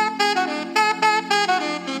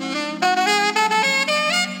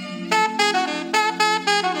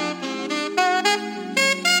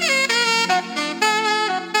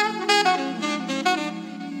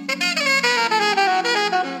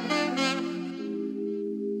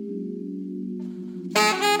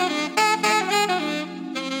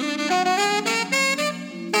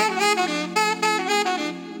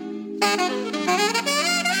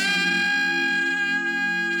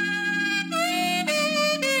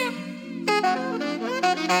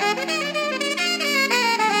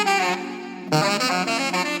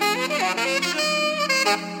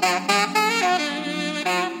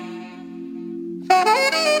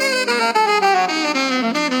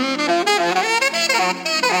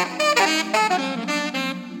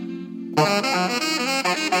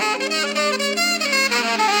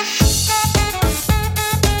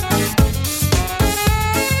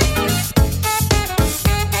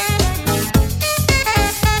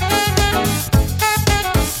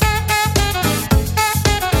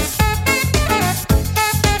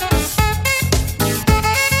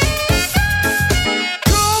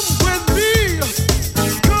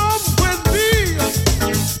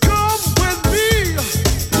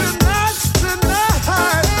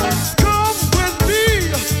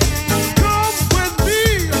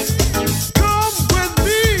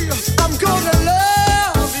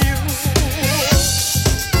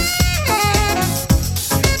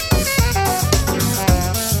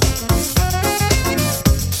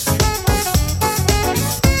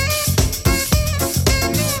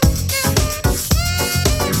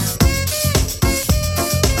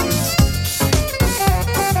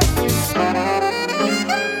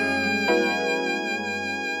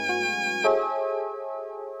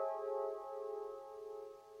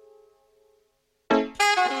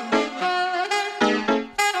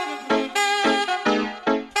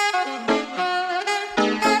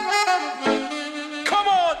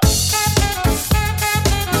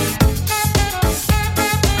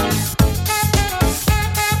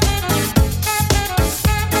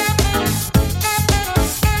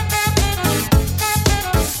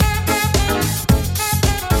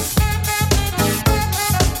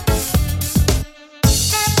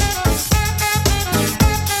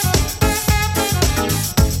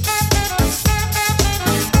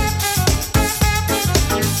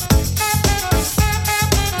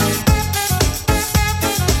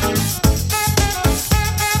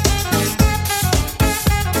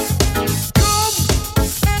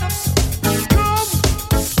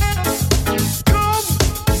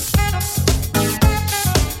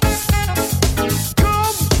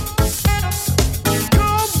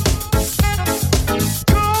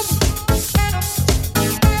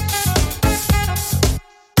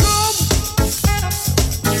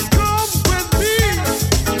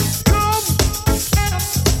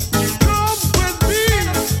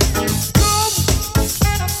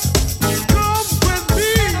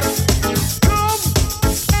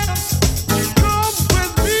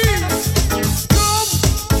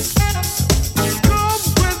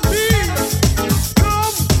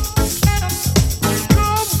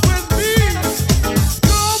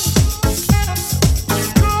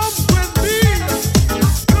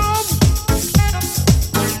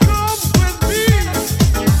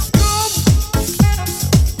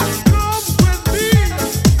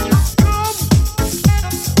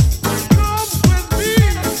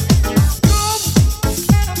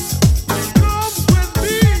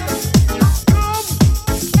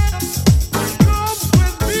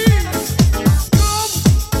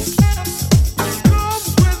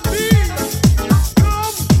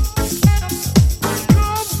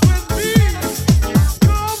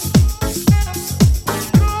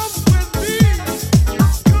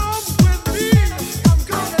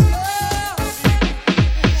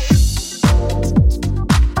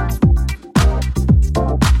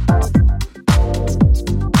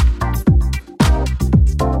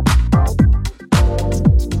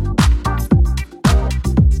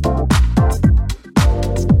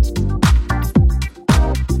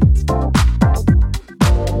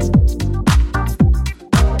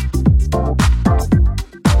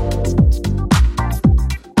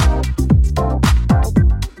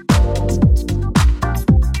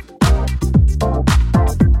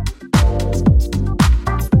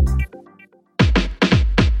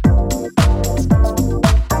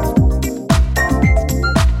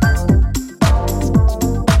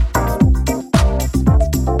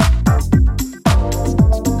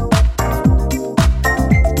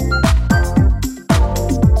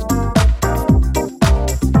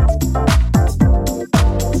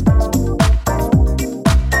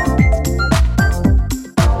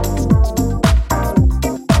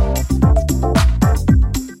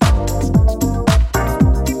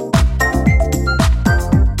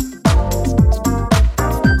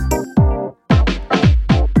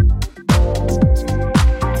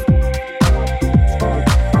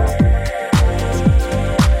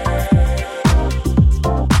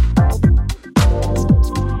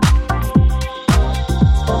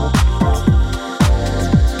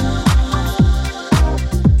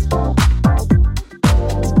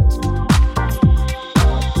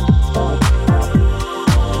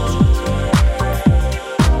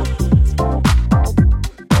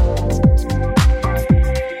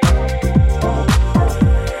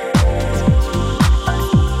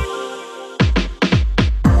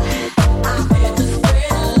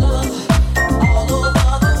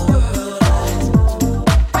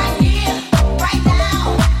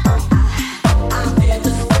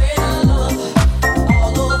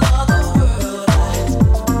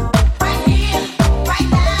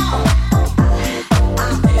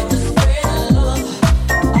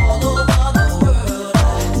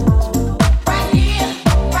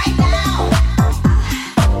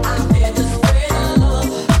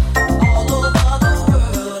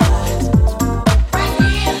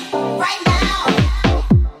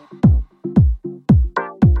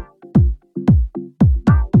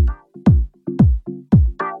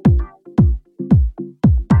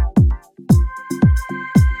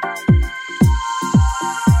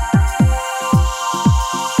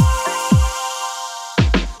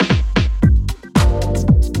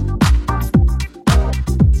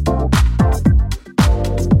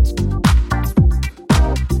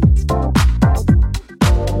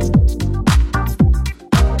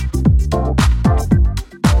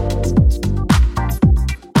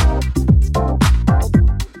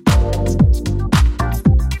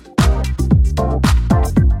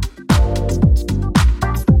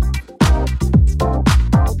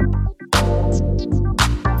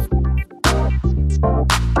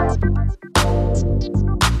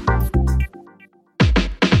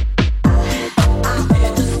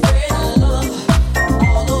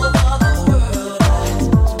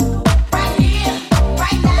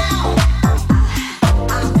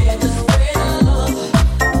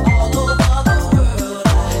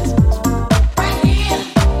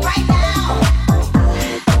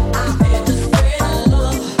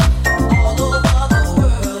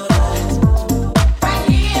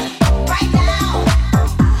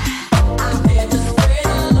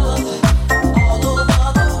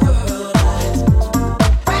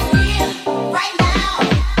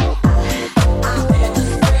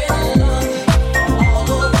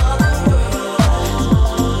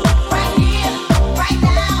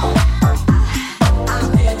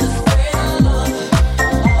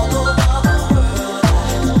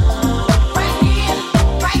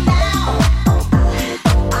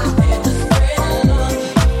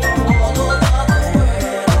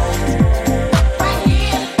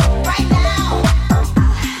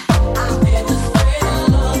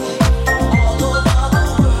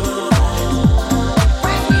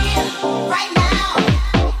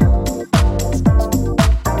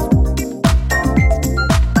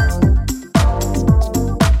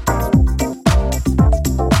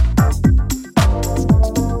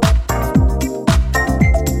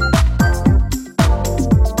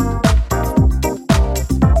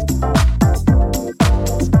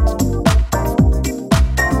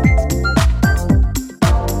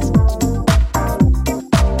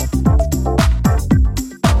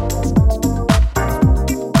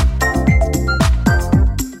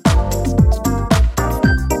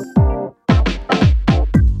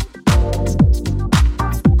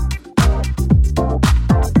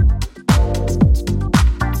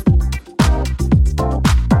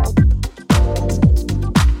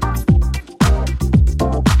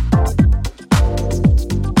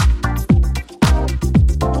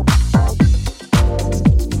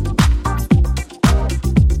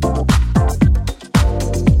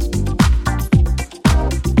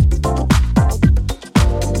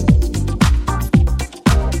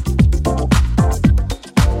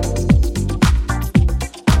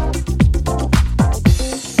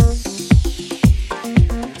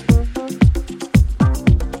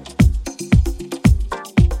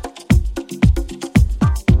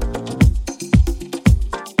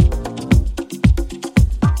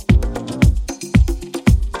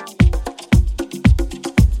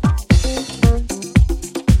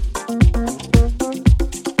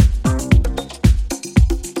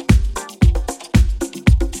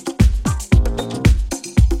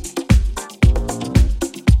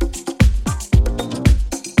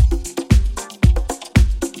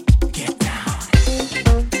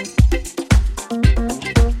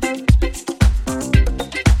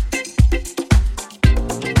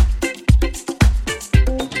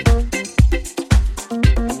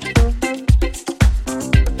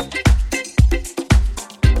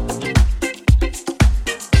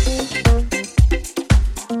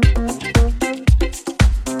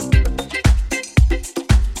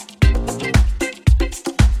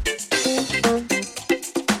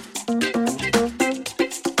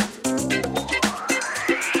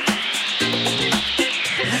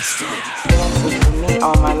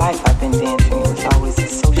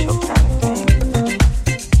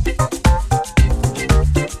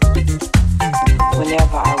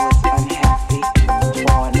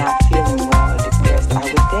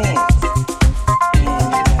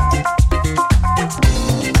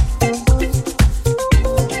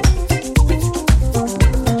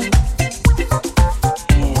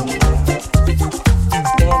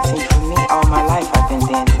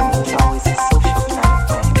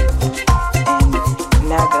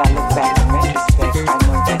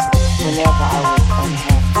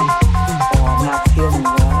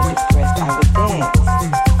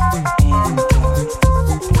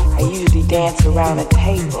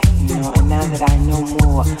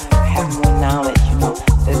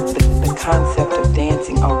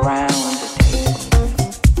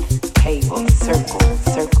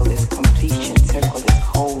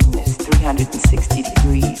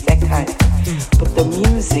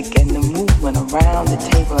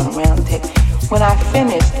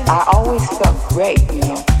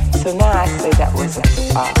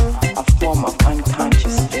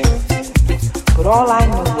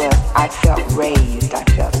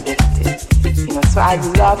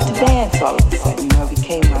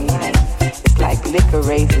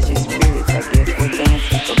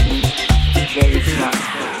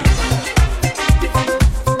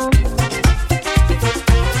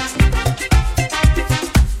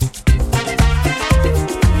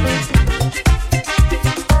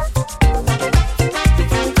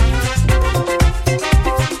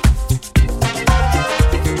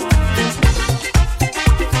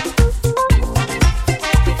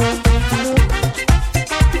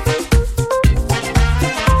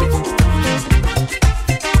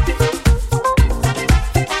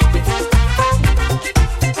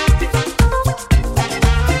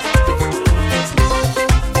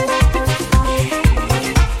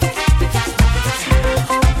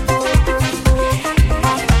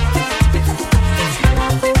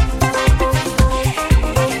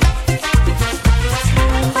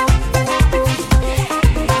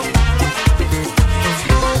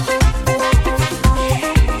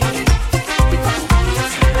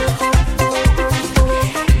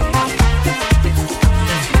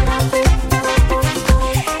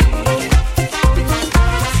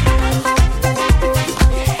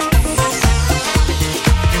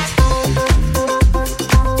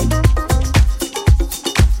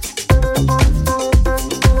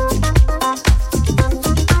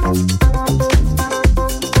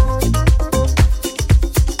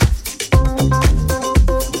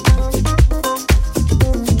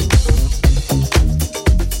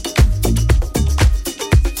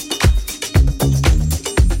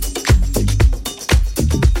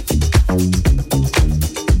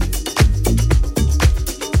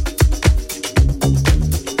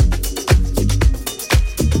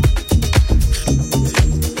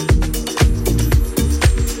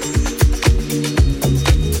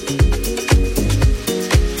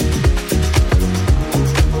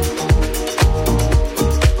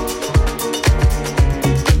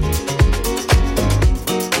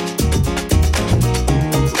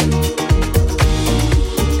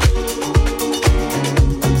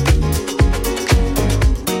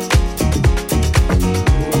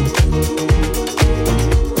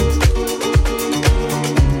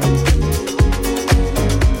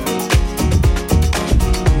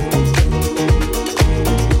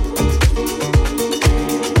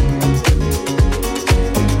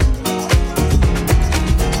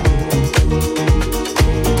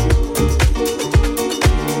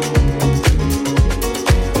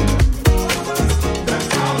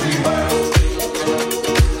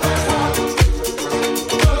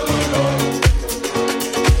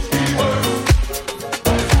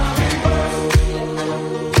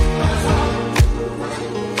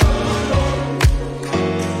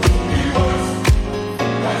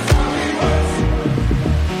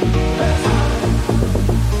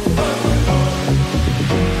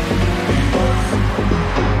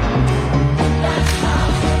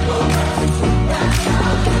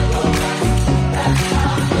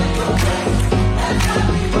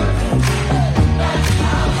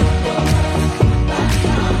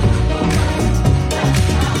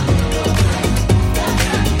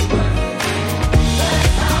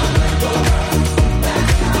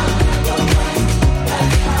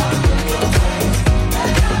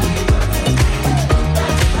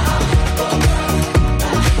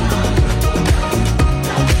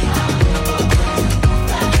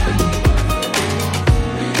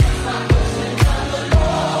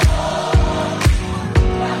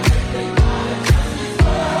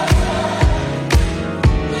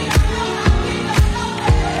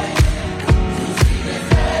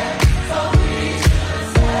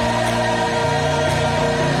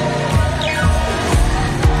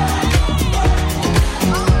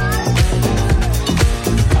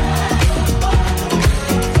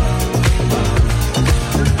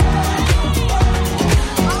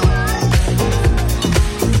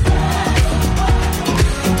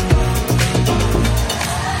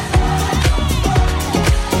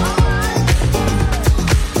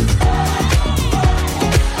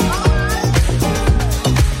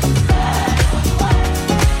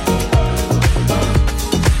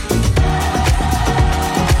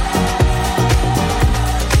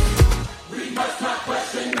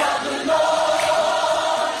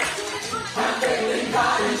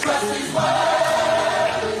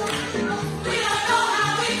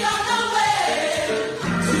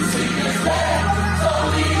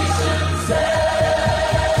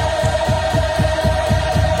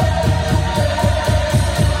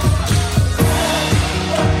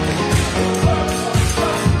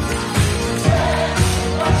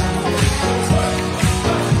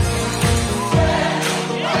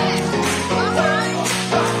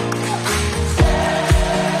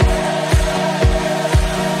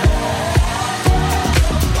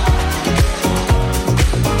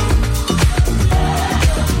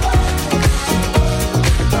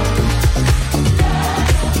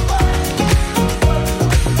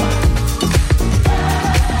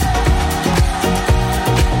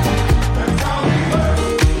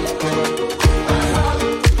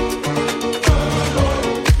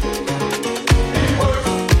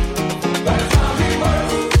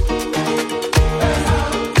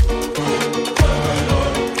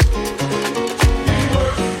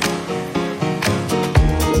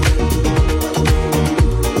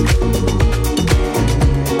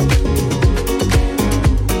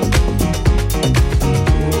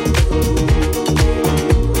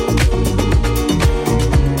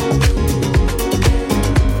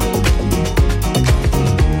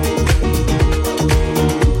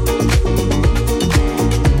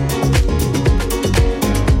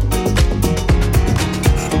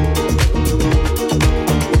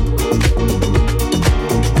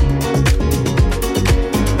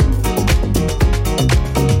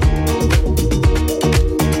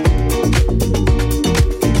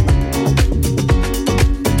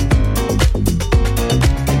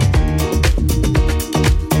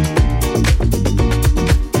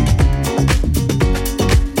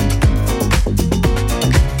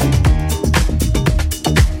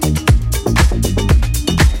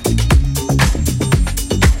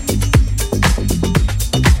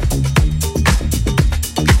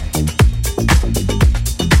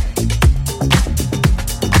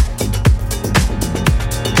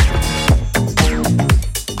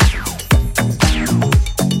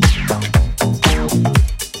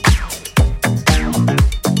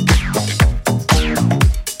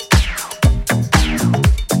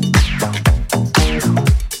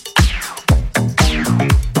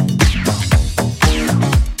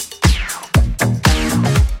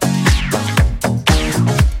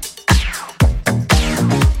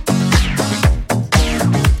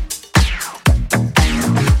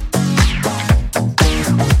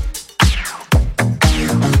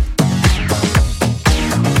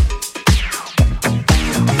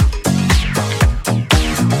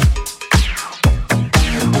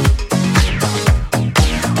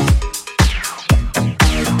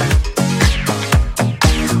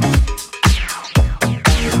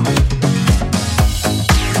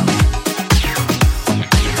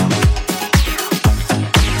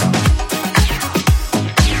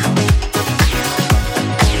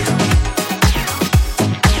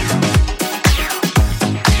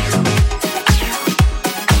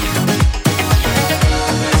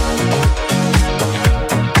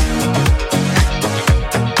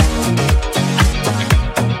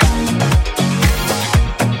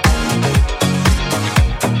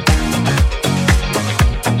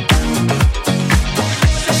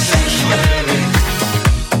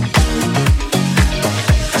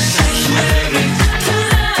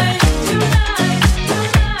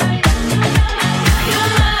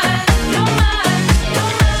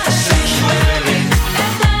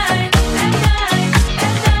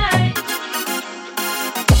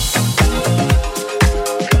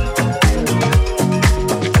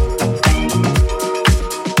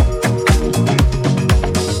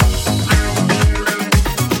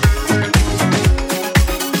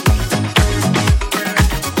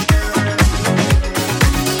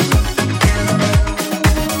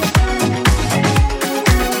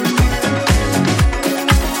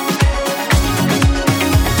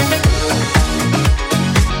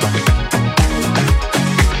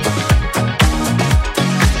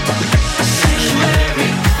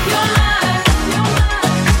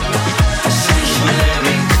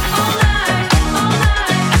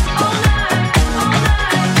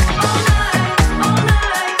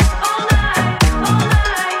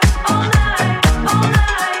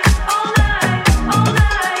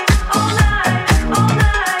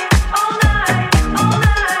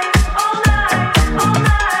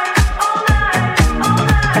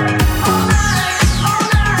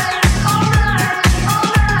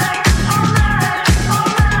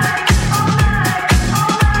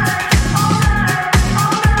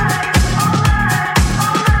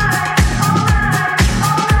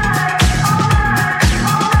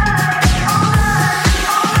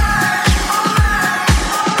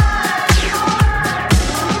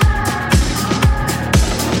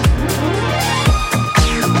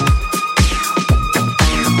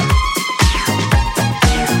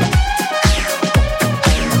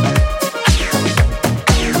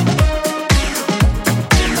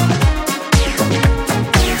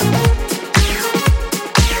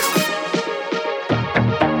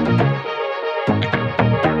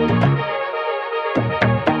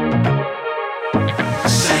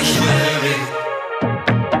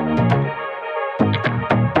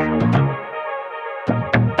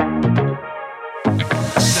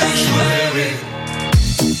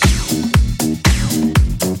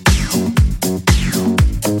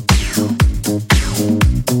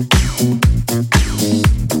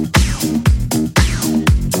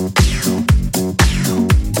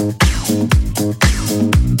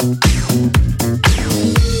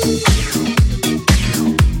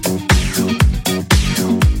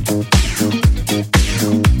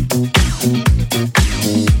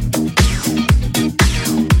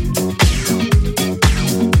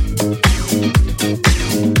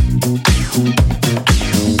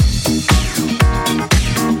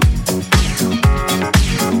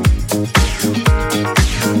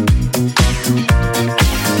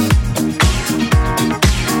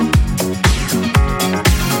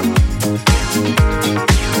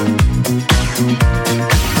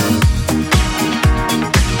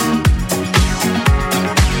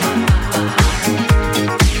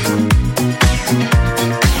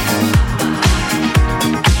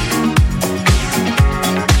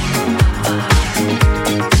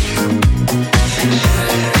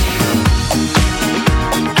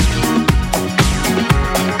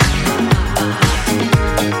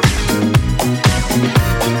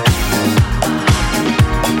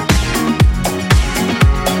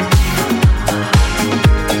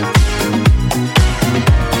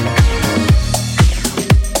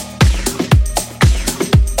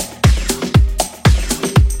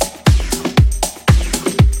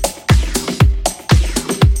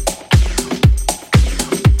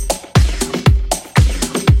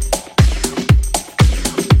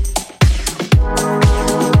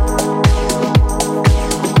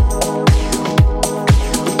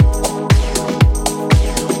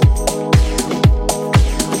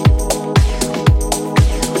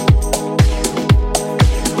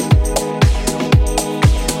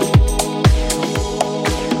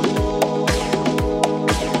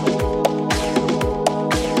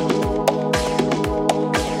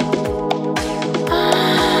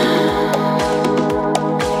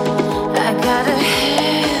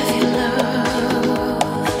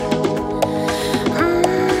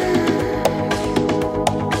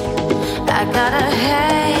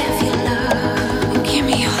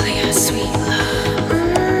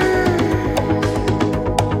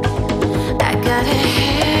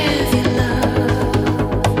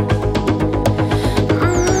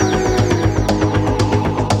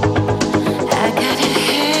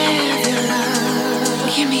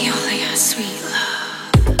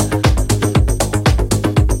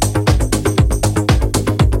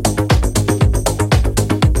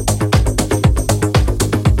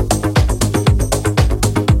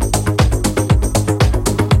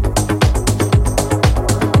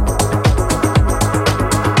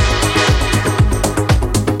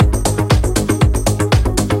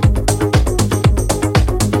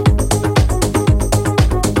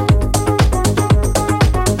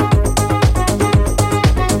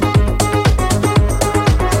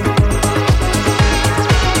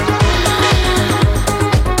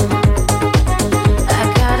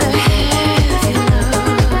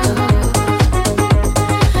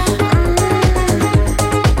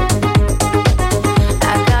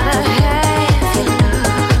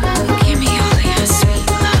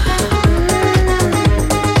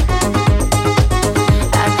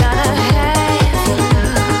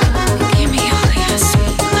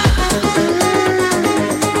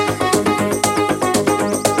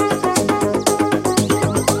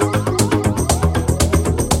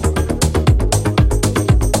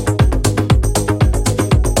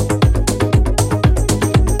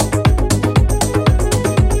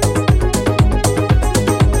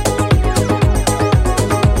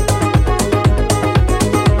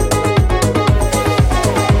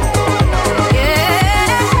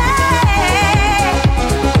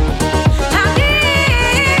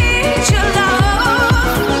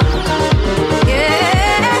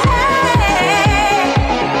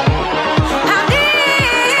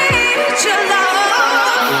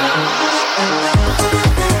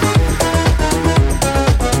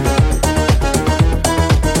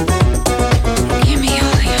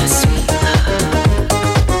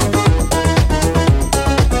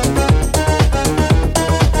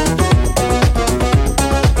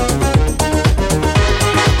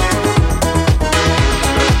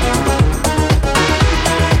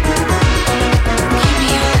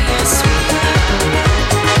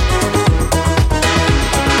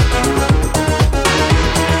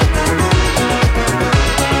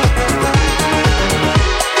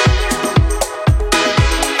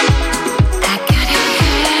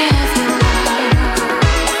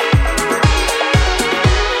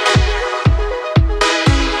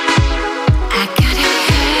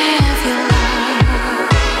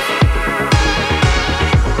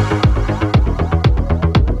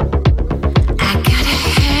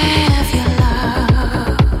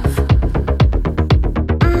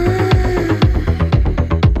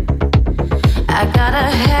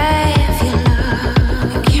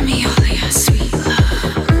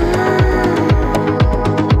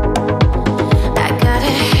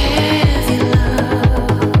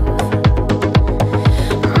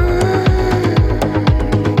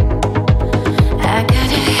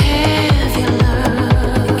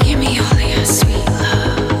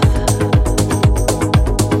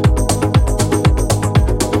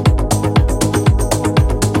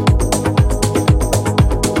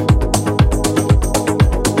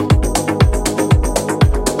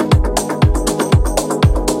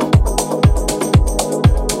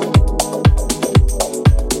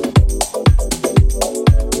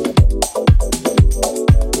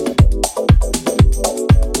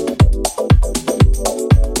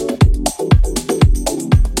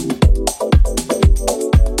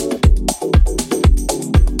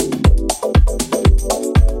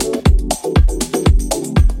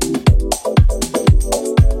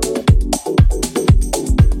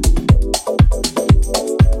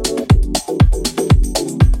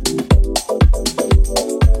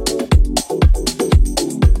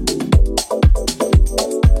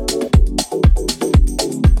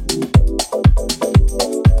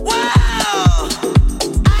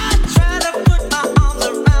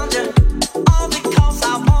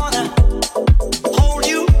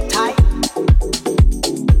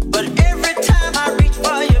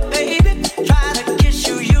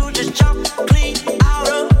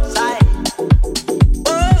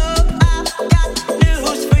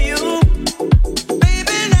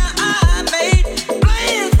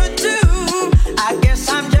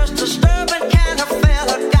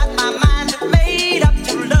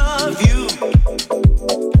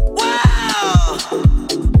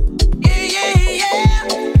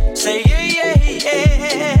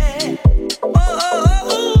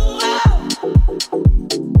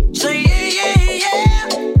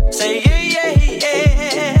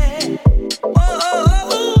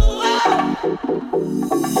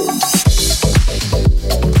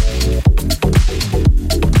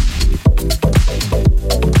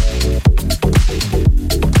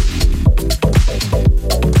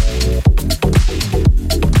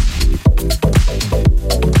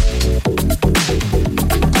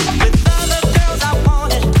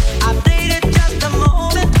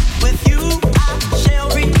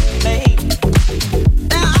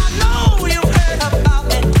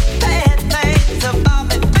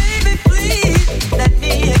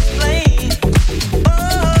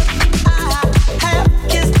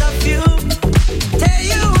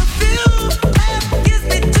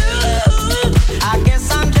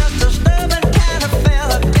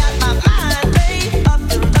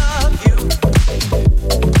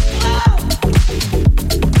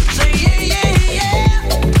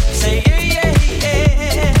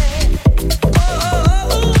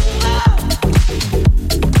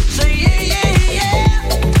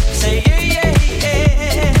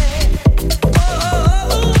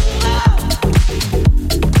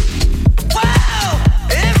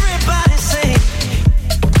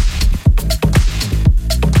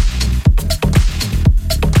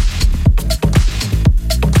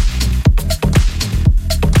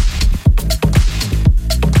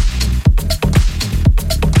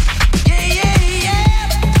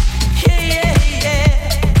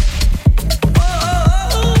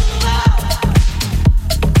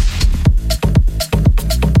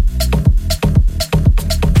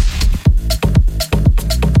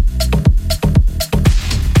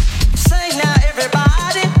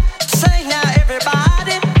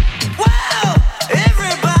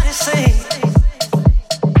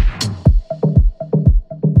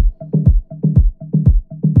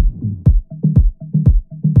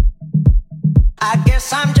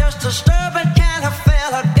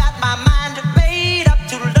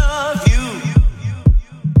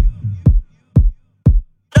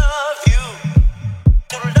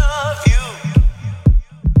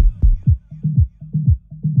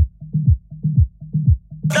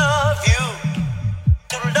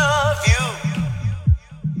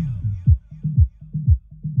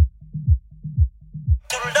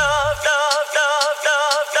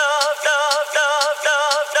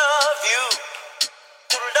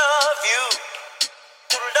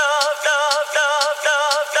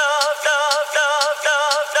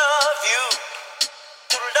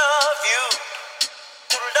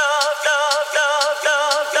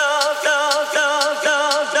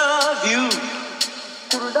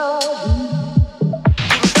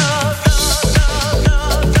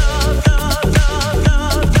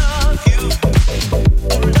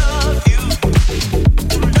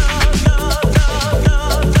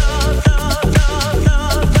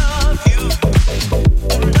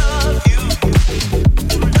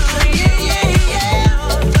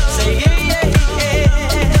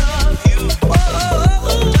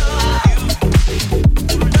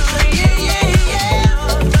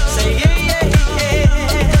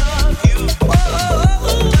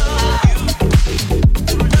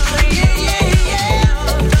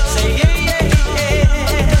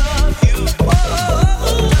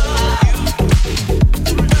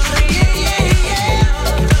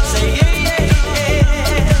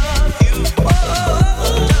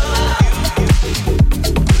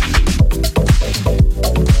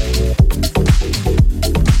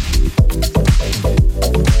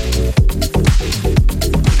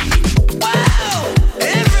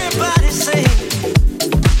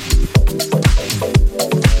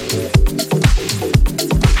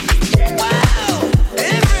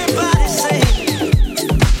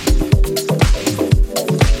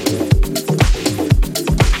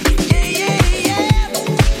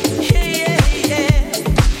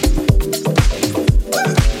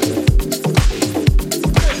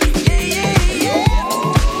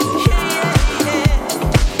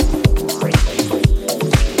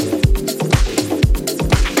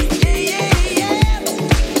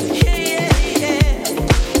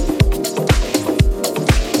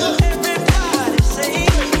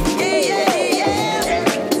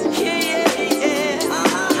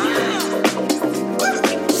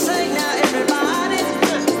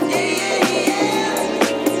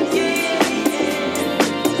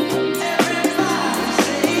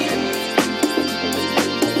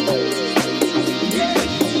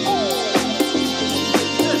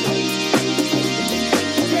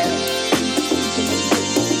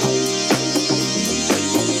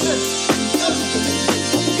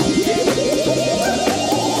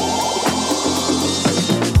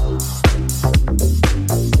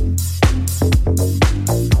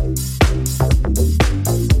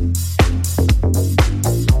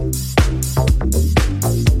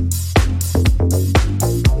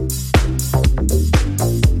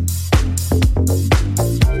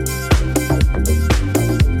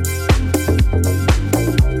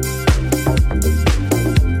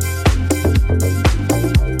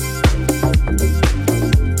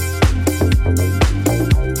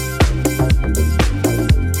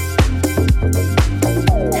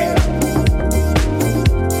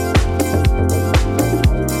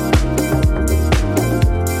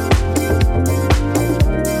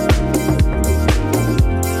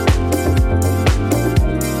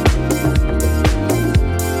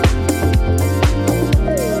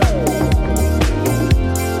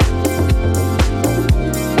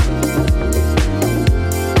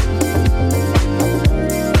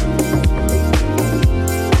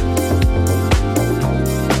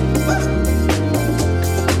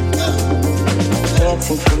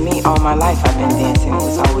 dancing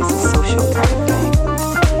was always a social kind of thing.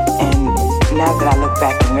 And now that I look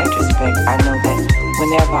back in retrospect, I know that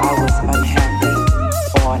whenever I was unhappy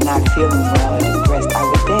or not feeling well or depressed, I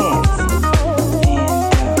would dance. And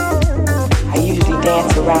I usually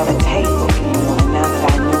dance around a table, and now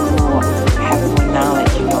that I know more, I have more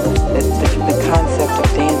knowledge, the concept of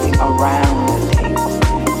dancing around the table.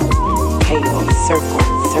 Table, circle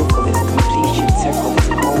is completion, circle is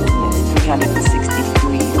wholeness, 360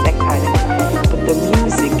 degrees, that kind of thing. But the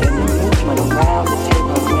music and the movement around the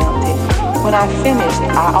table, when I finished,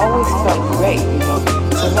 I always felt great,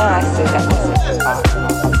 So now I say that was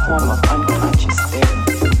a form of unconscious therapy.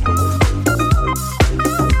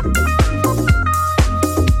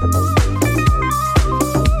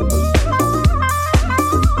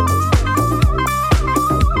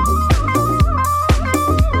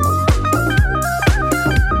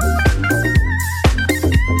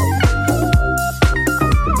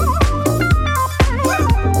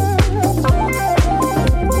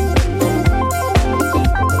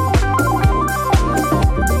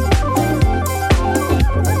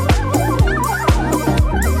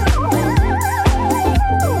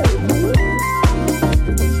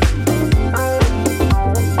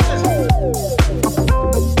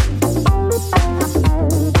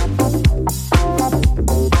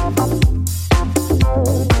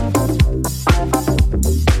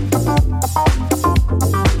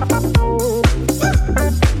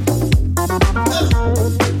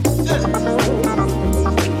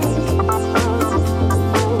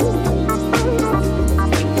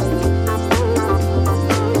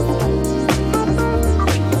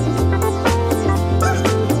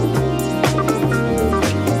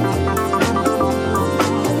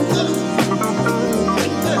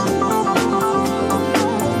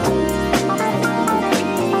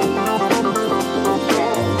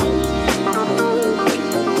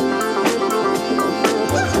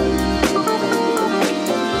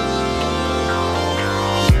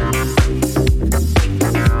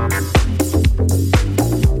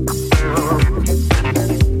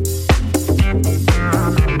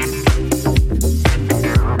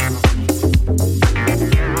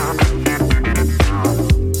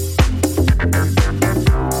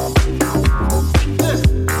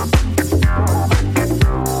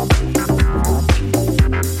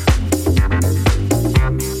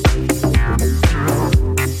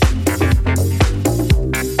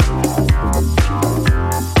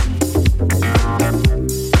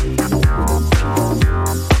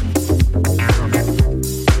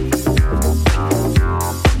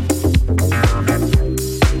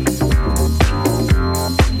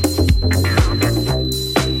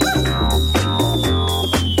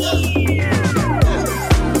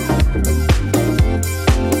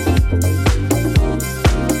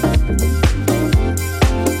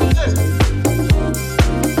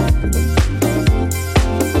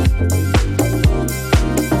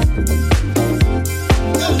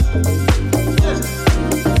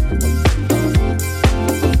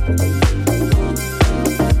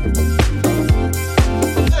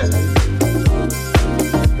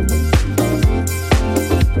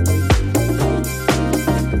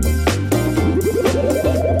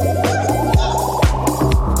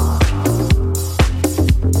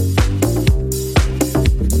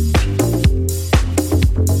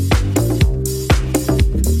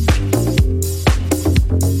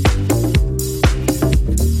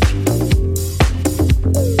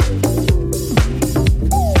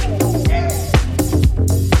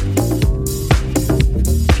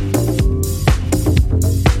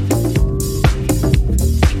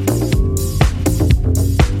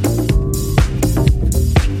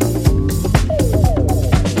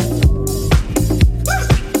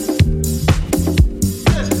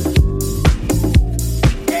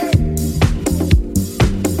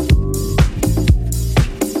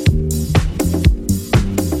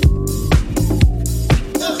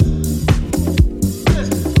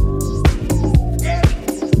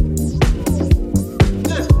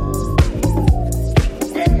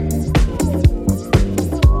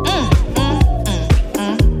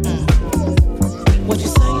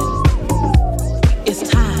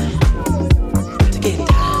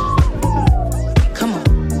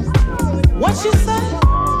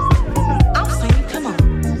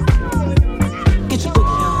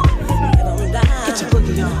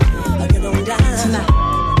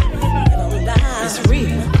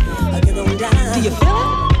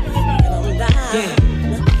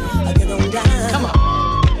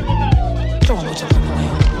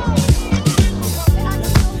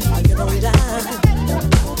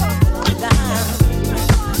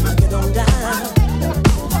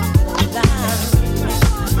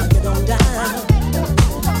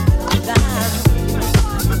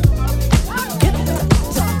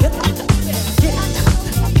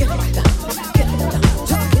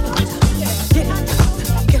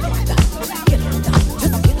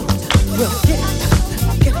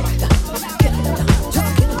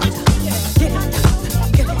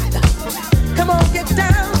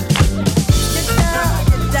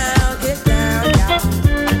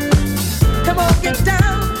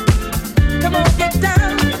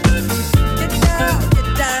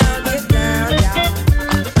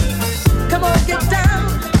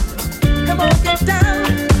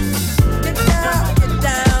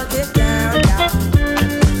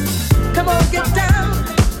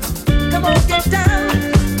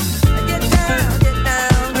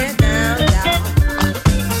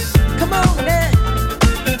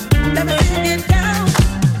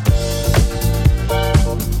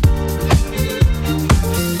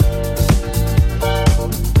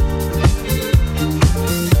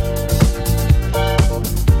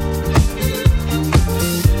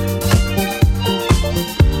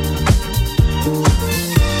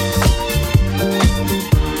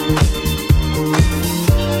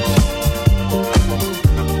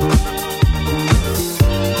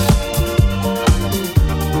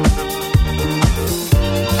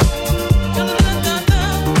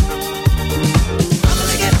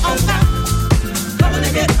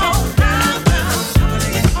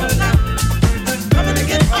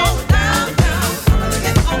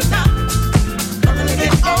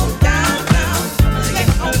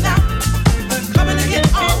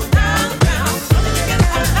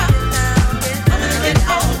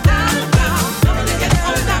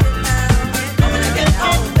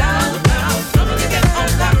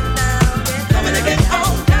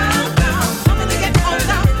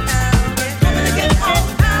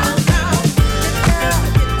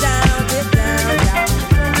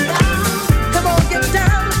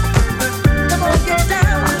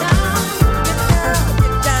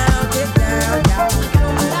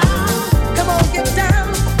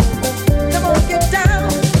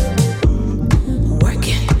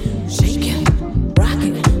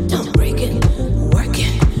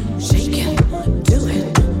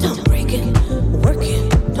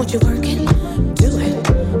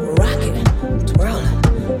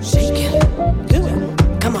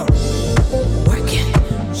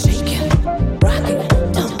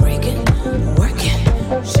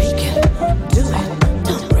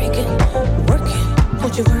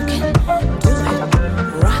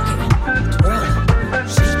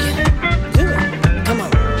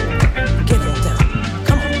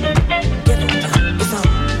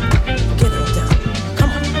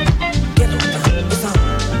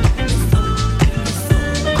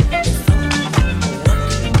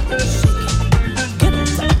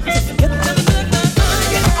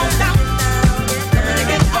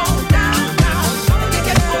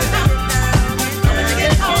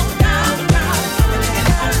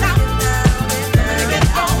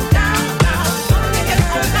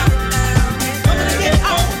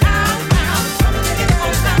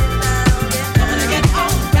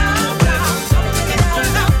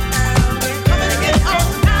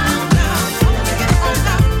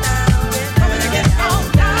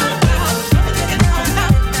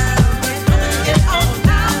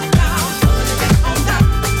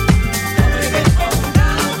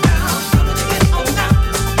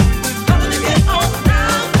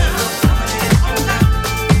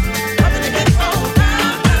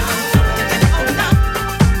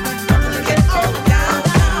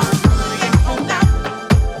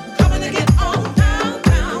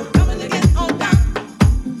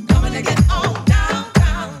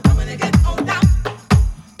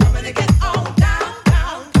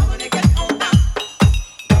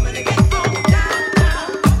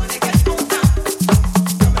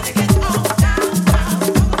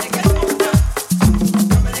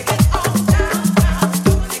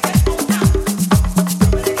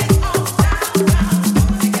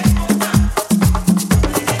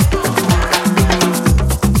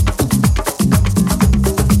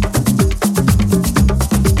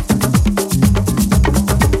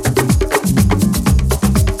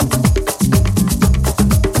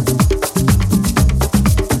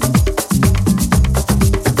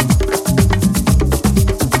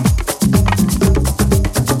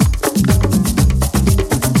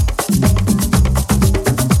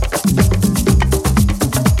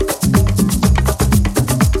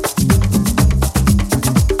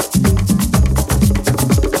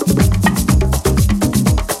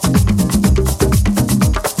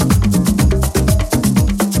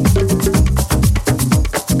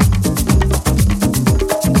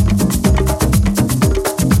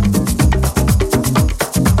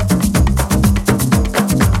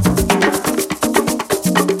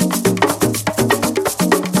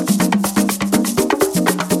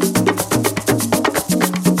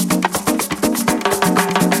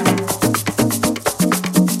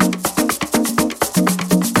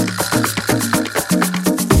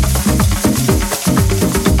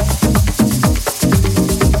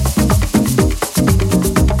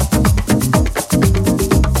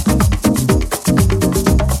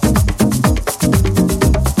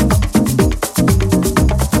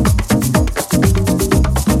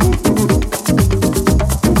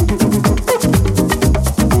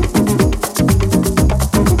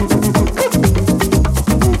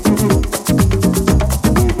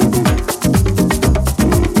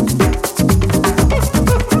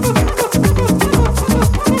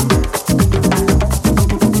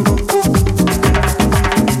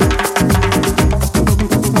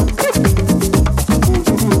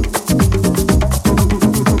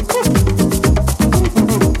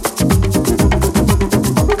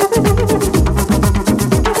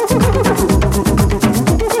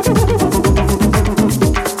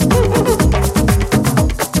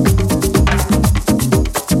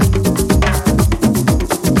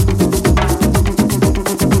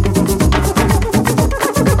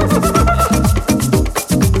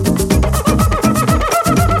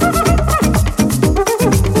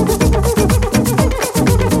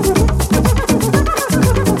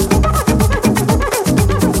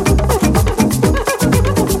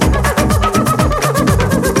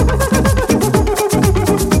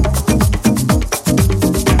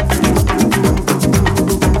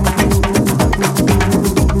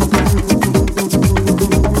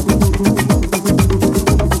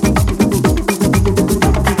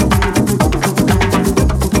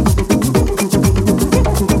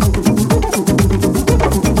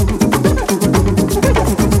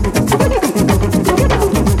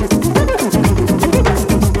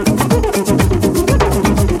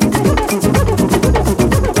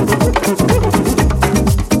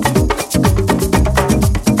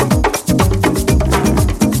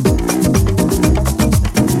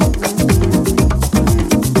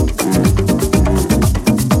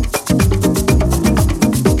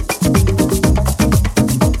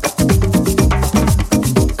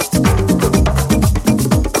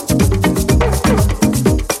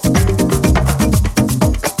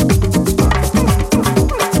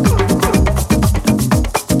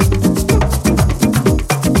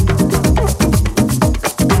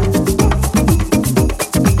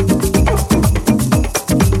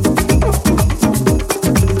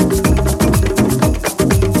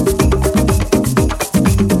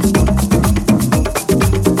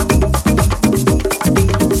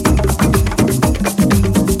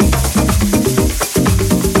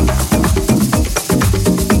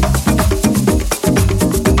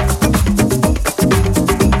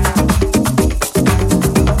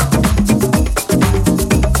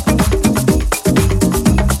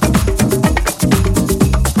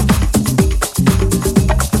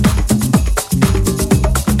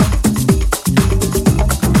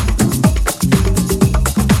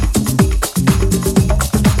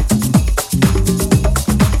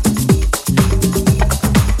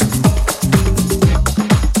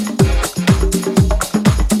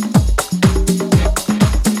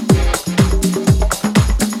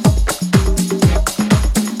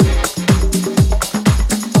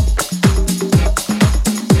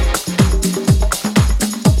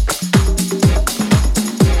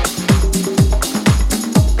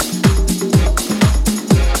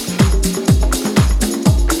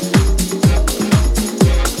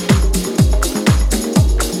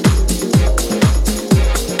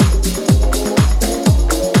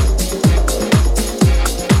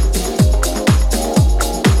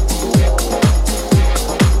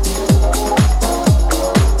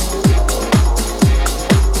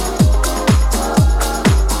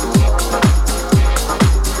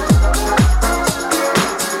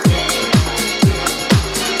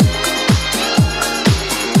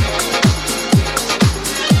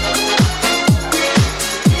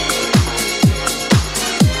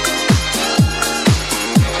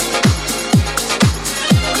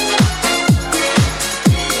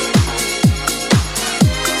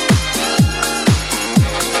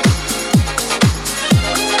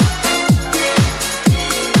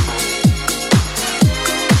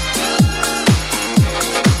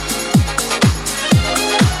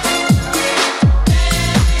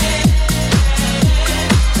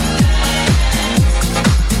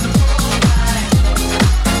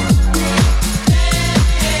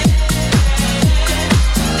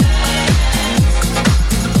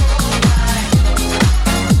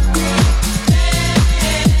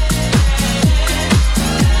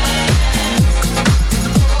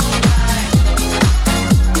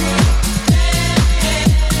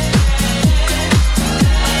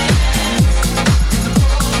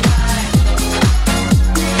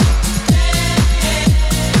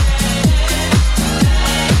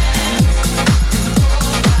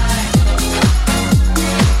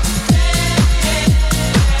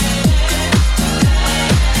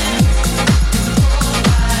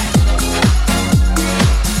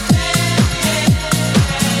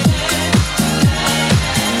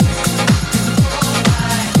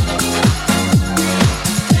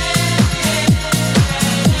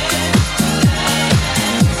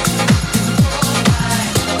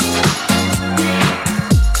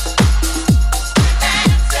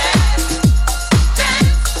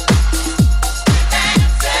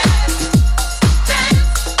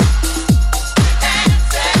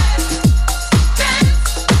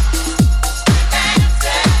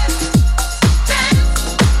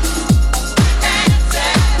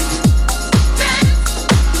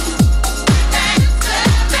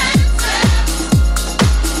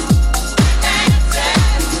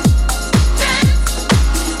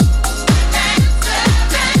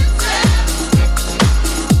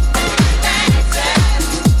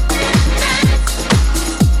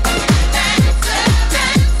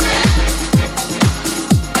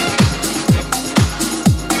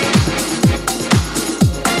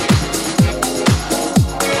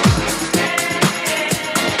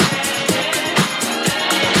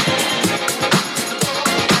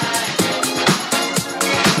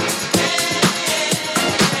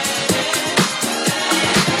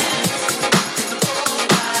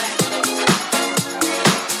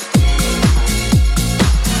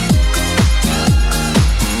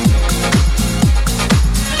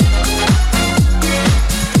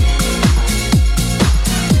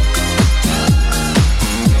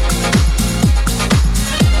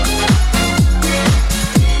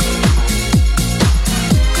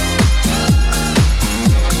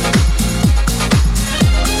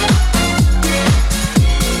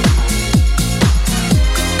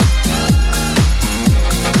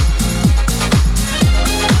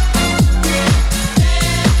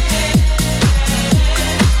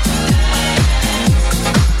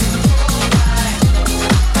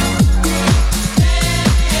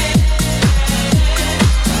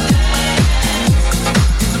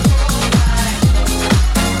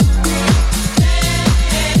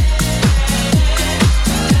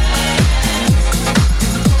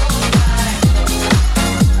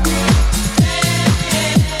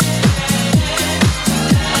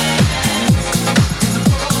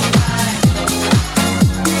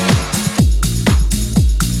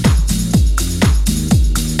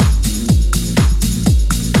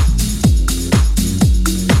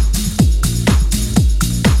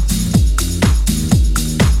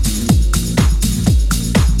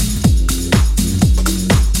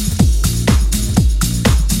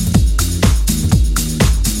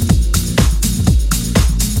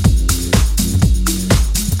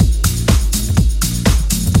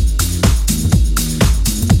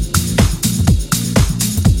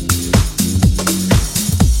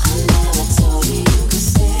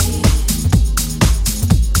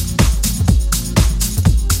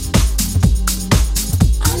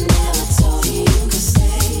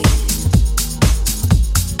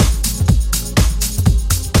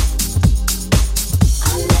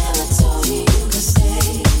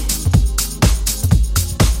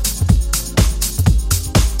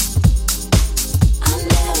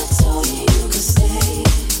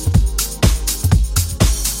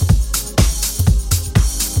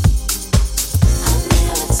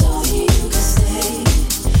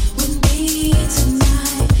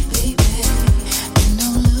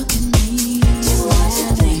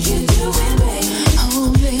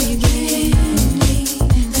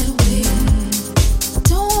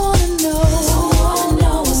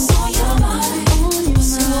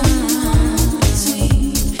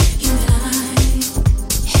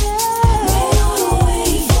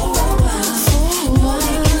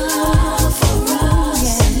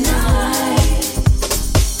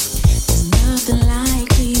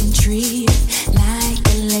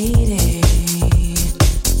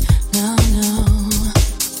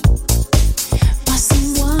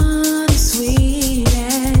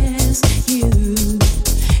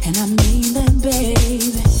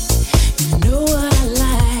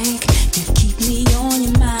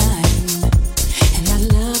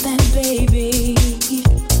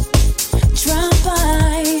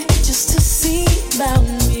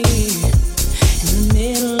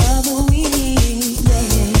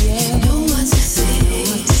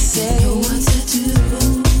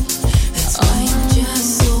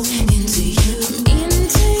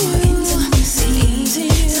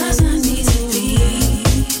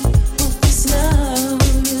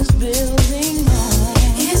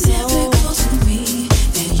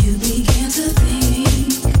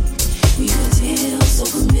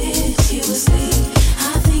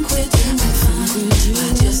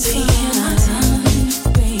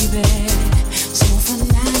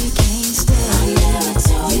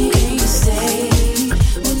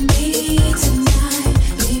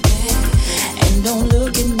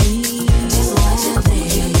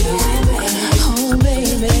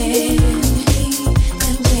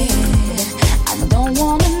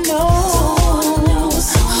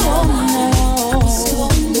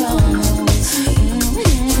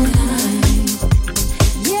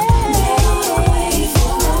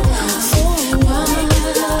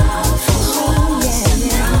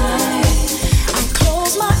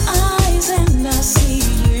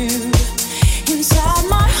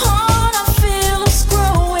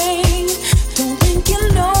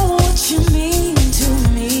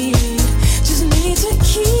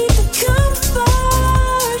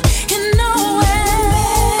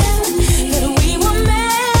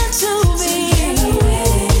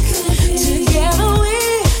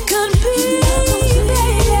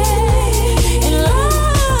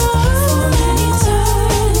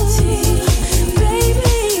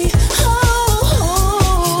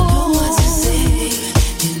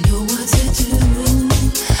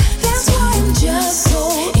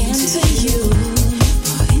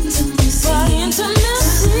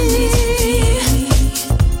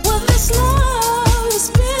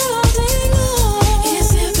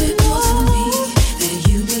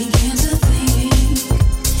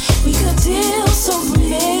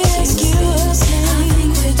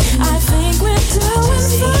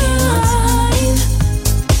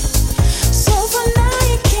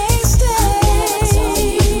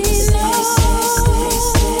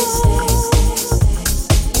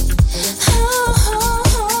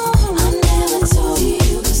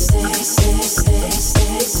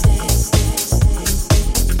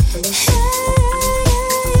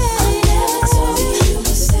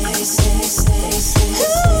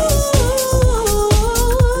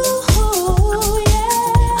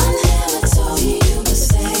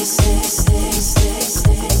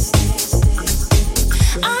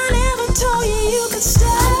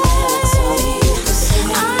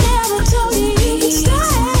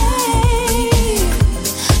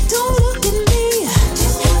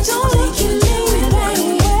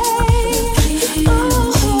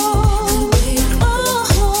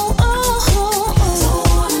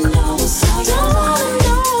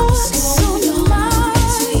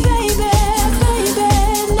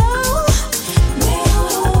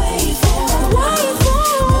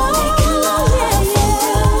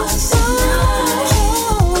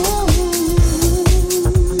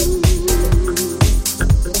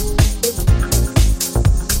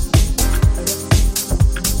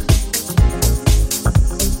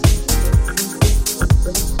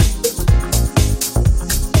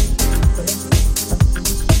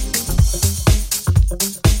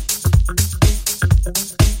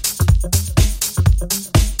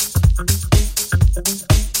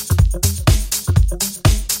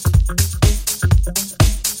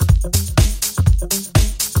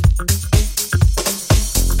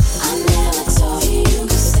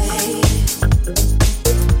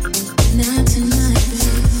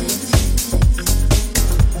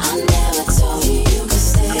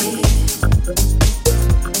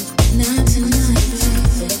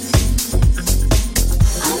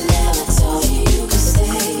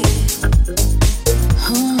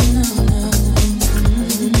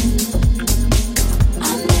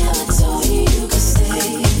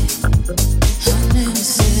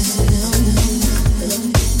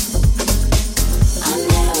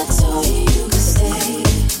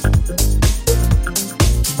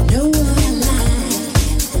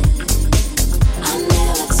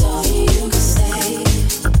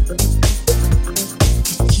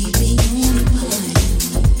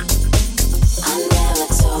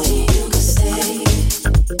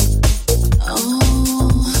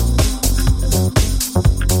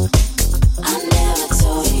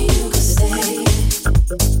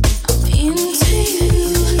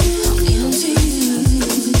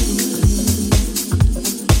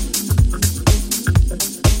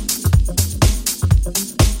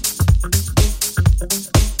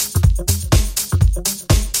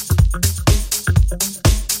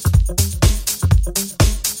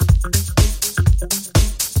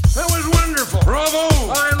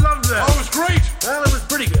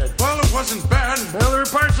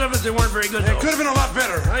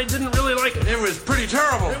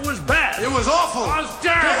 It was awful. It was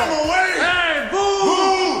terrible. Get him away! Hey, boo!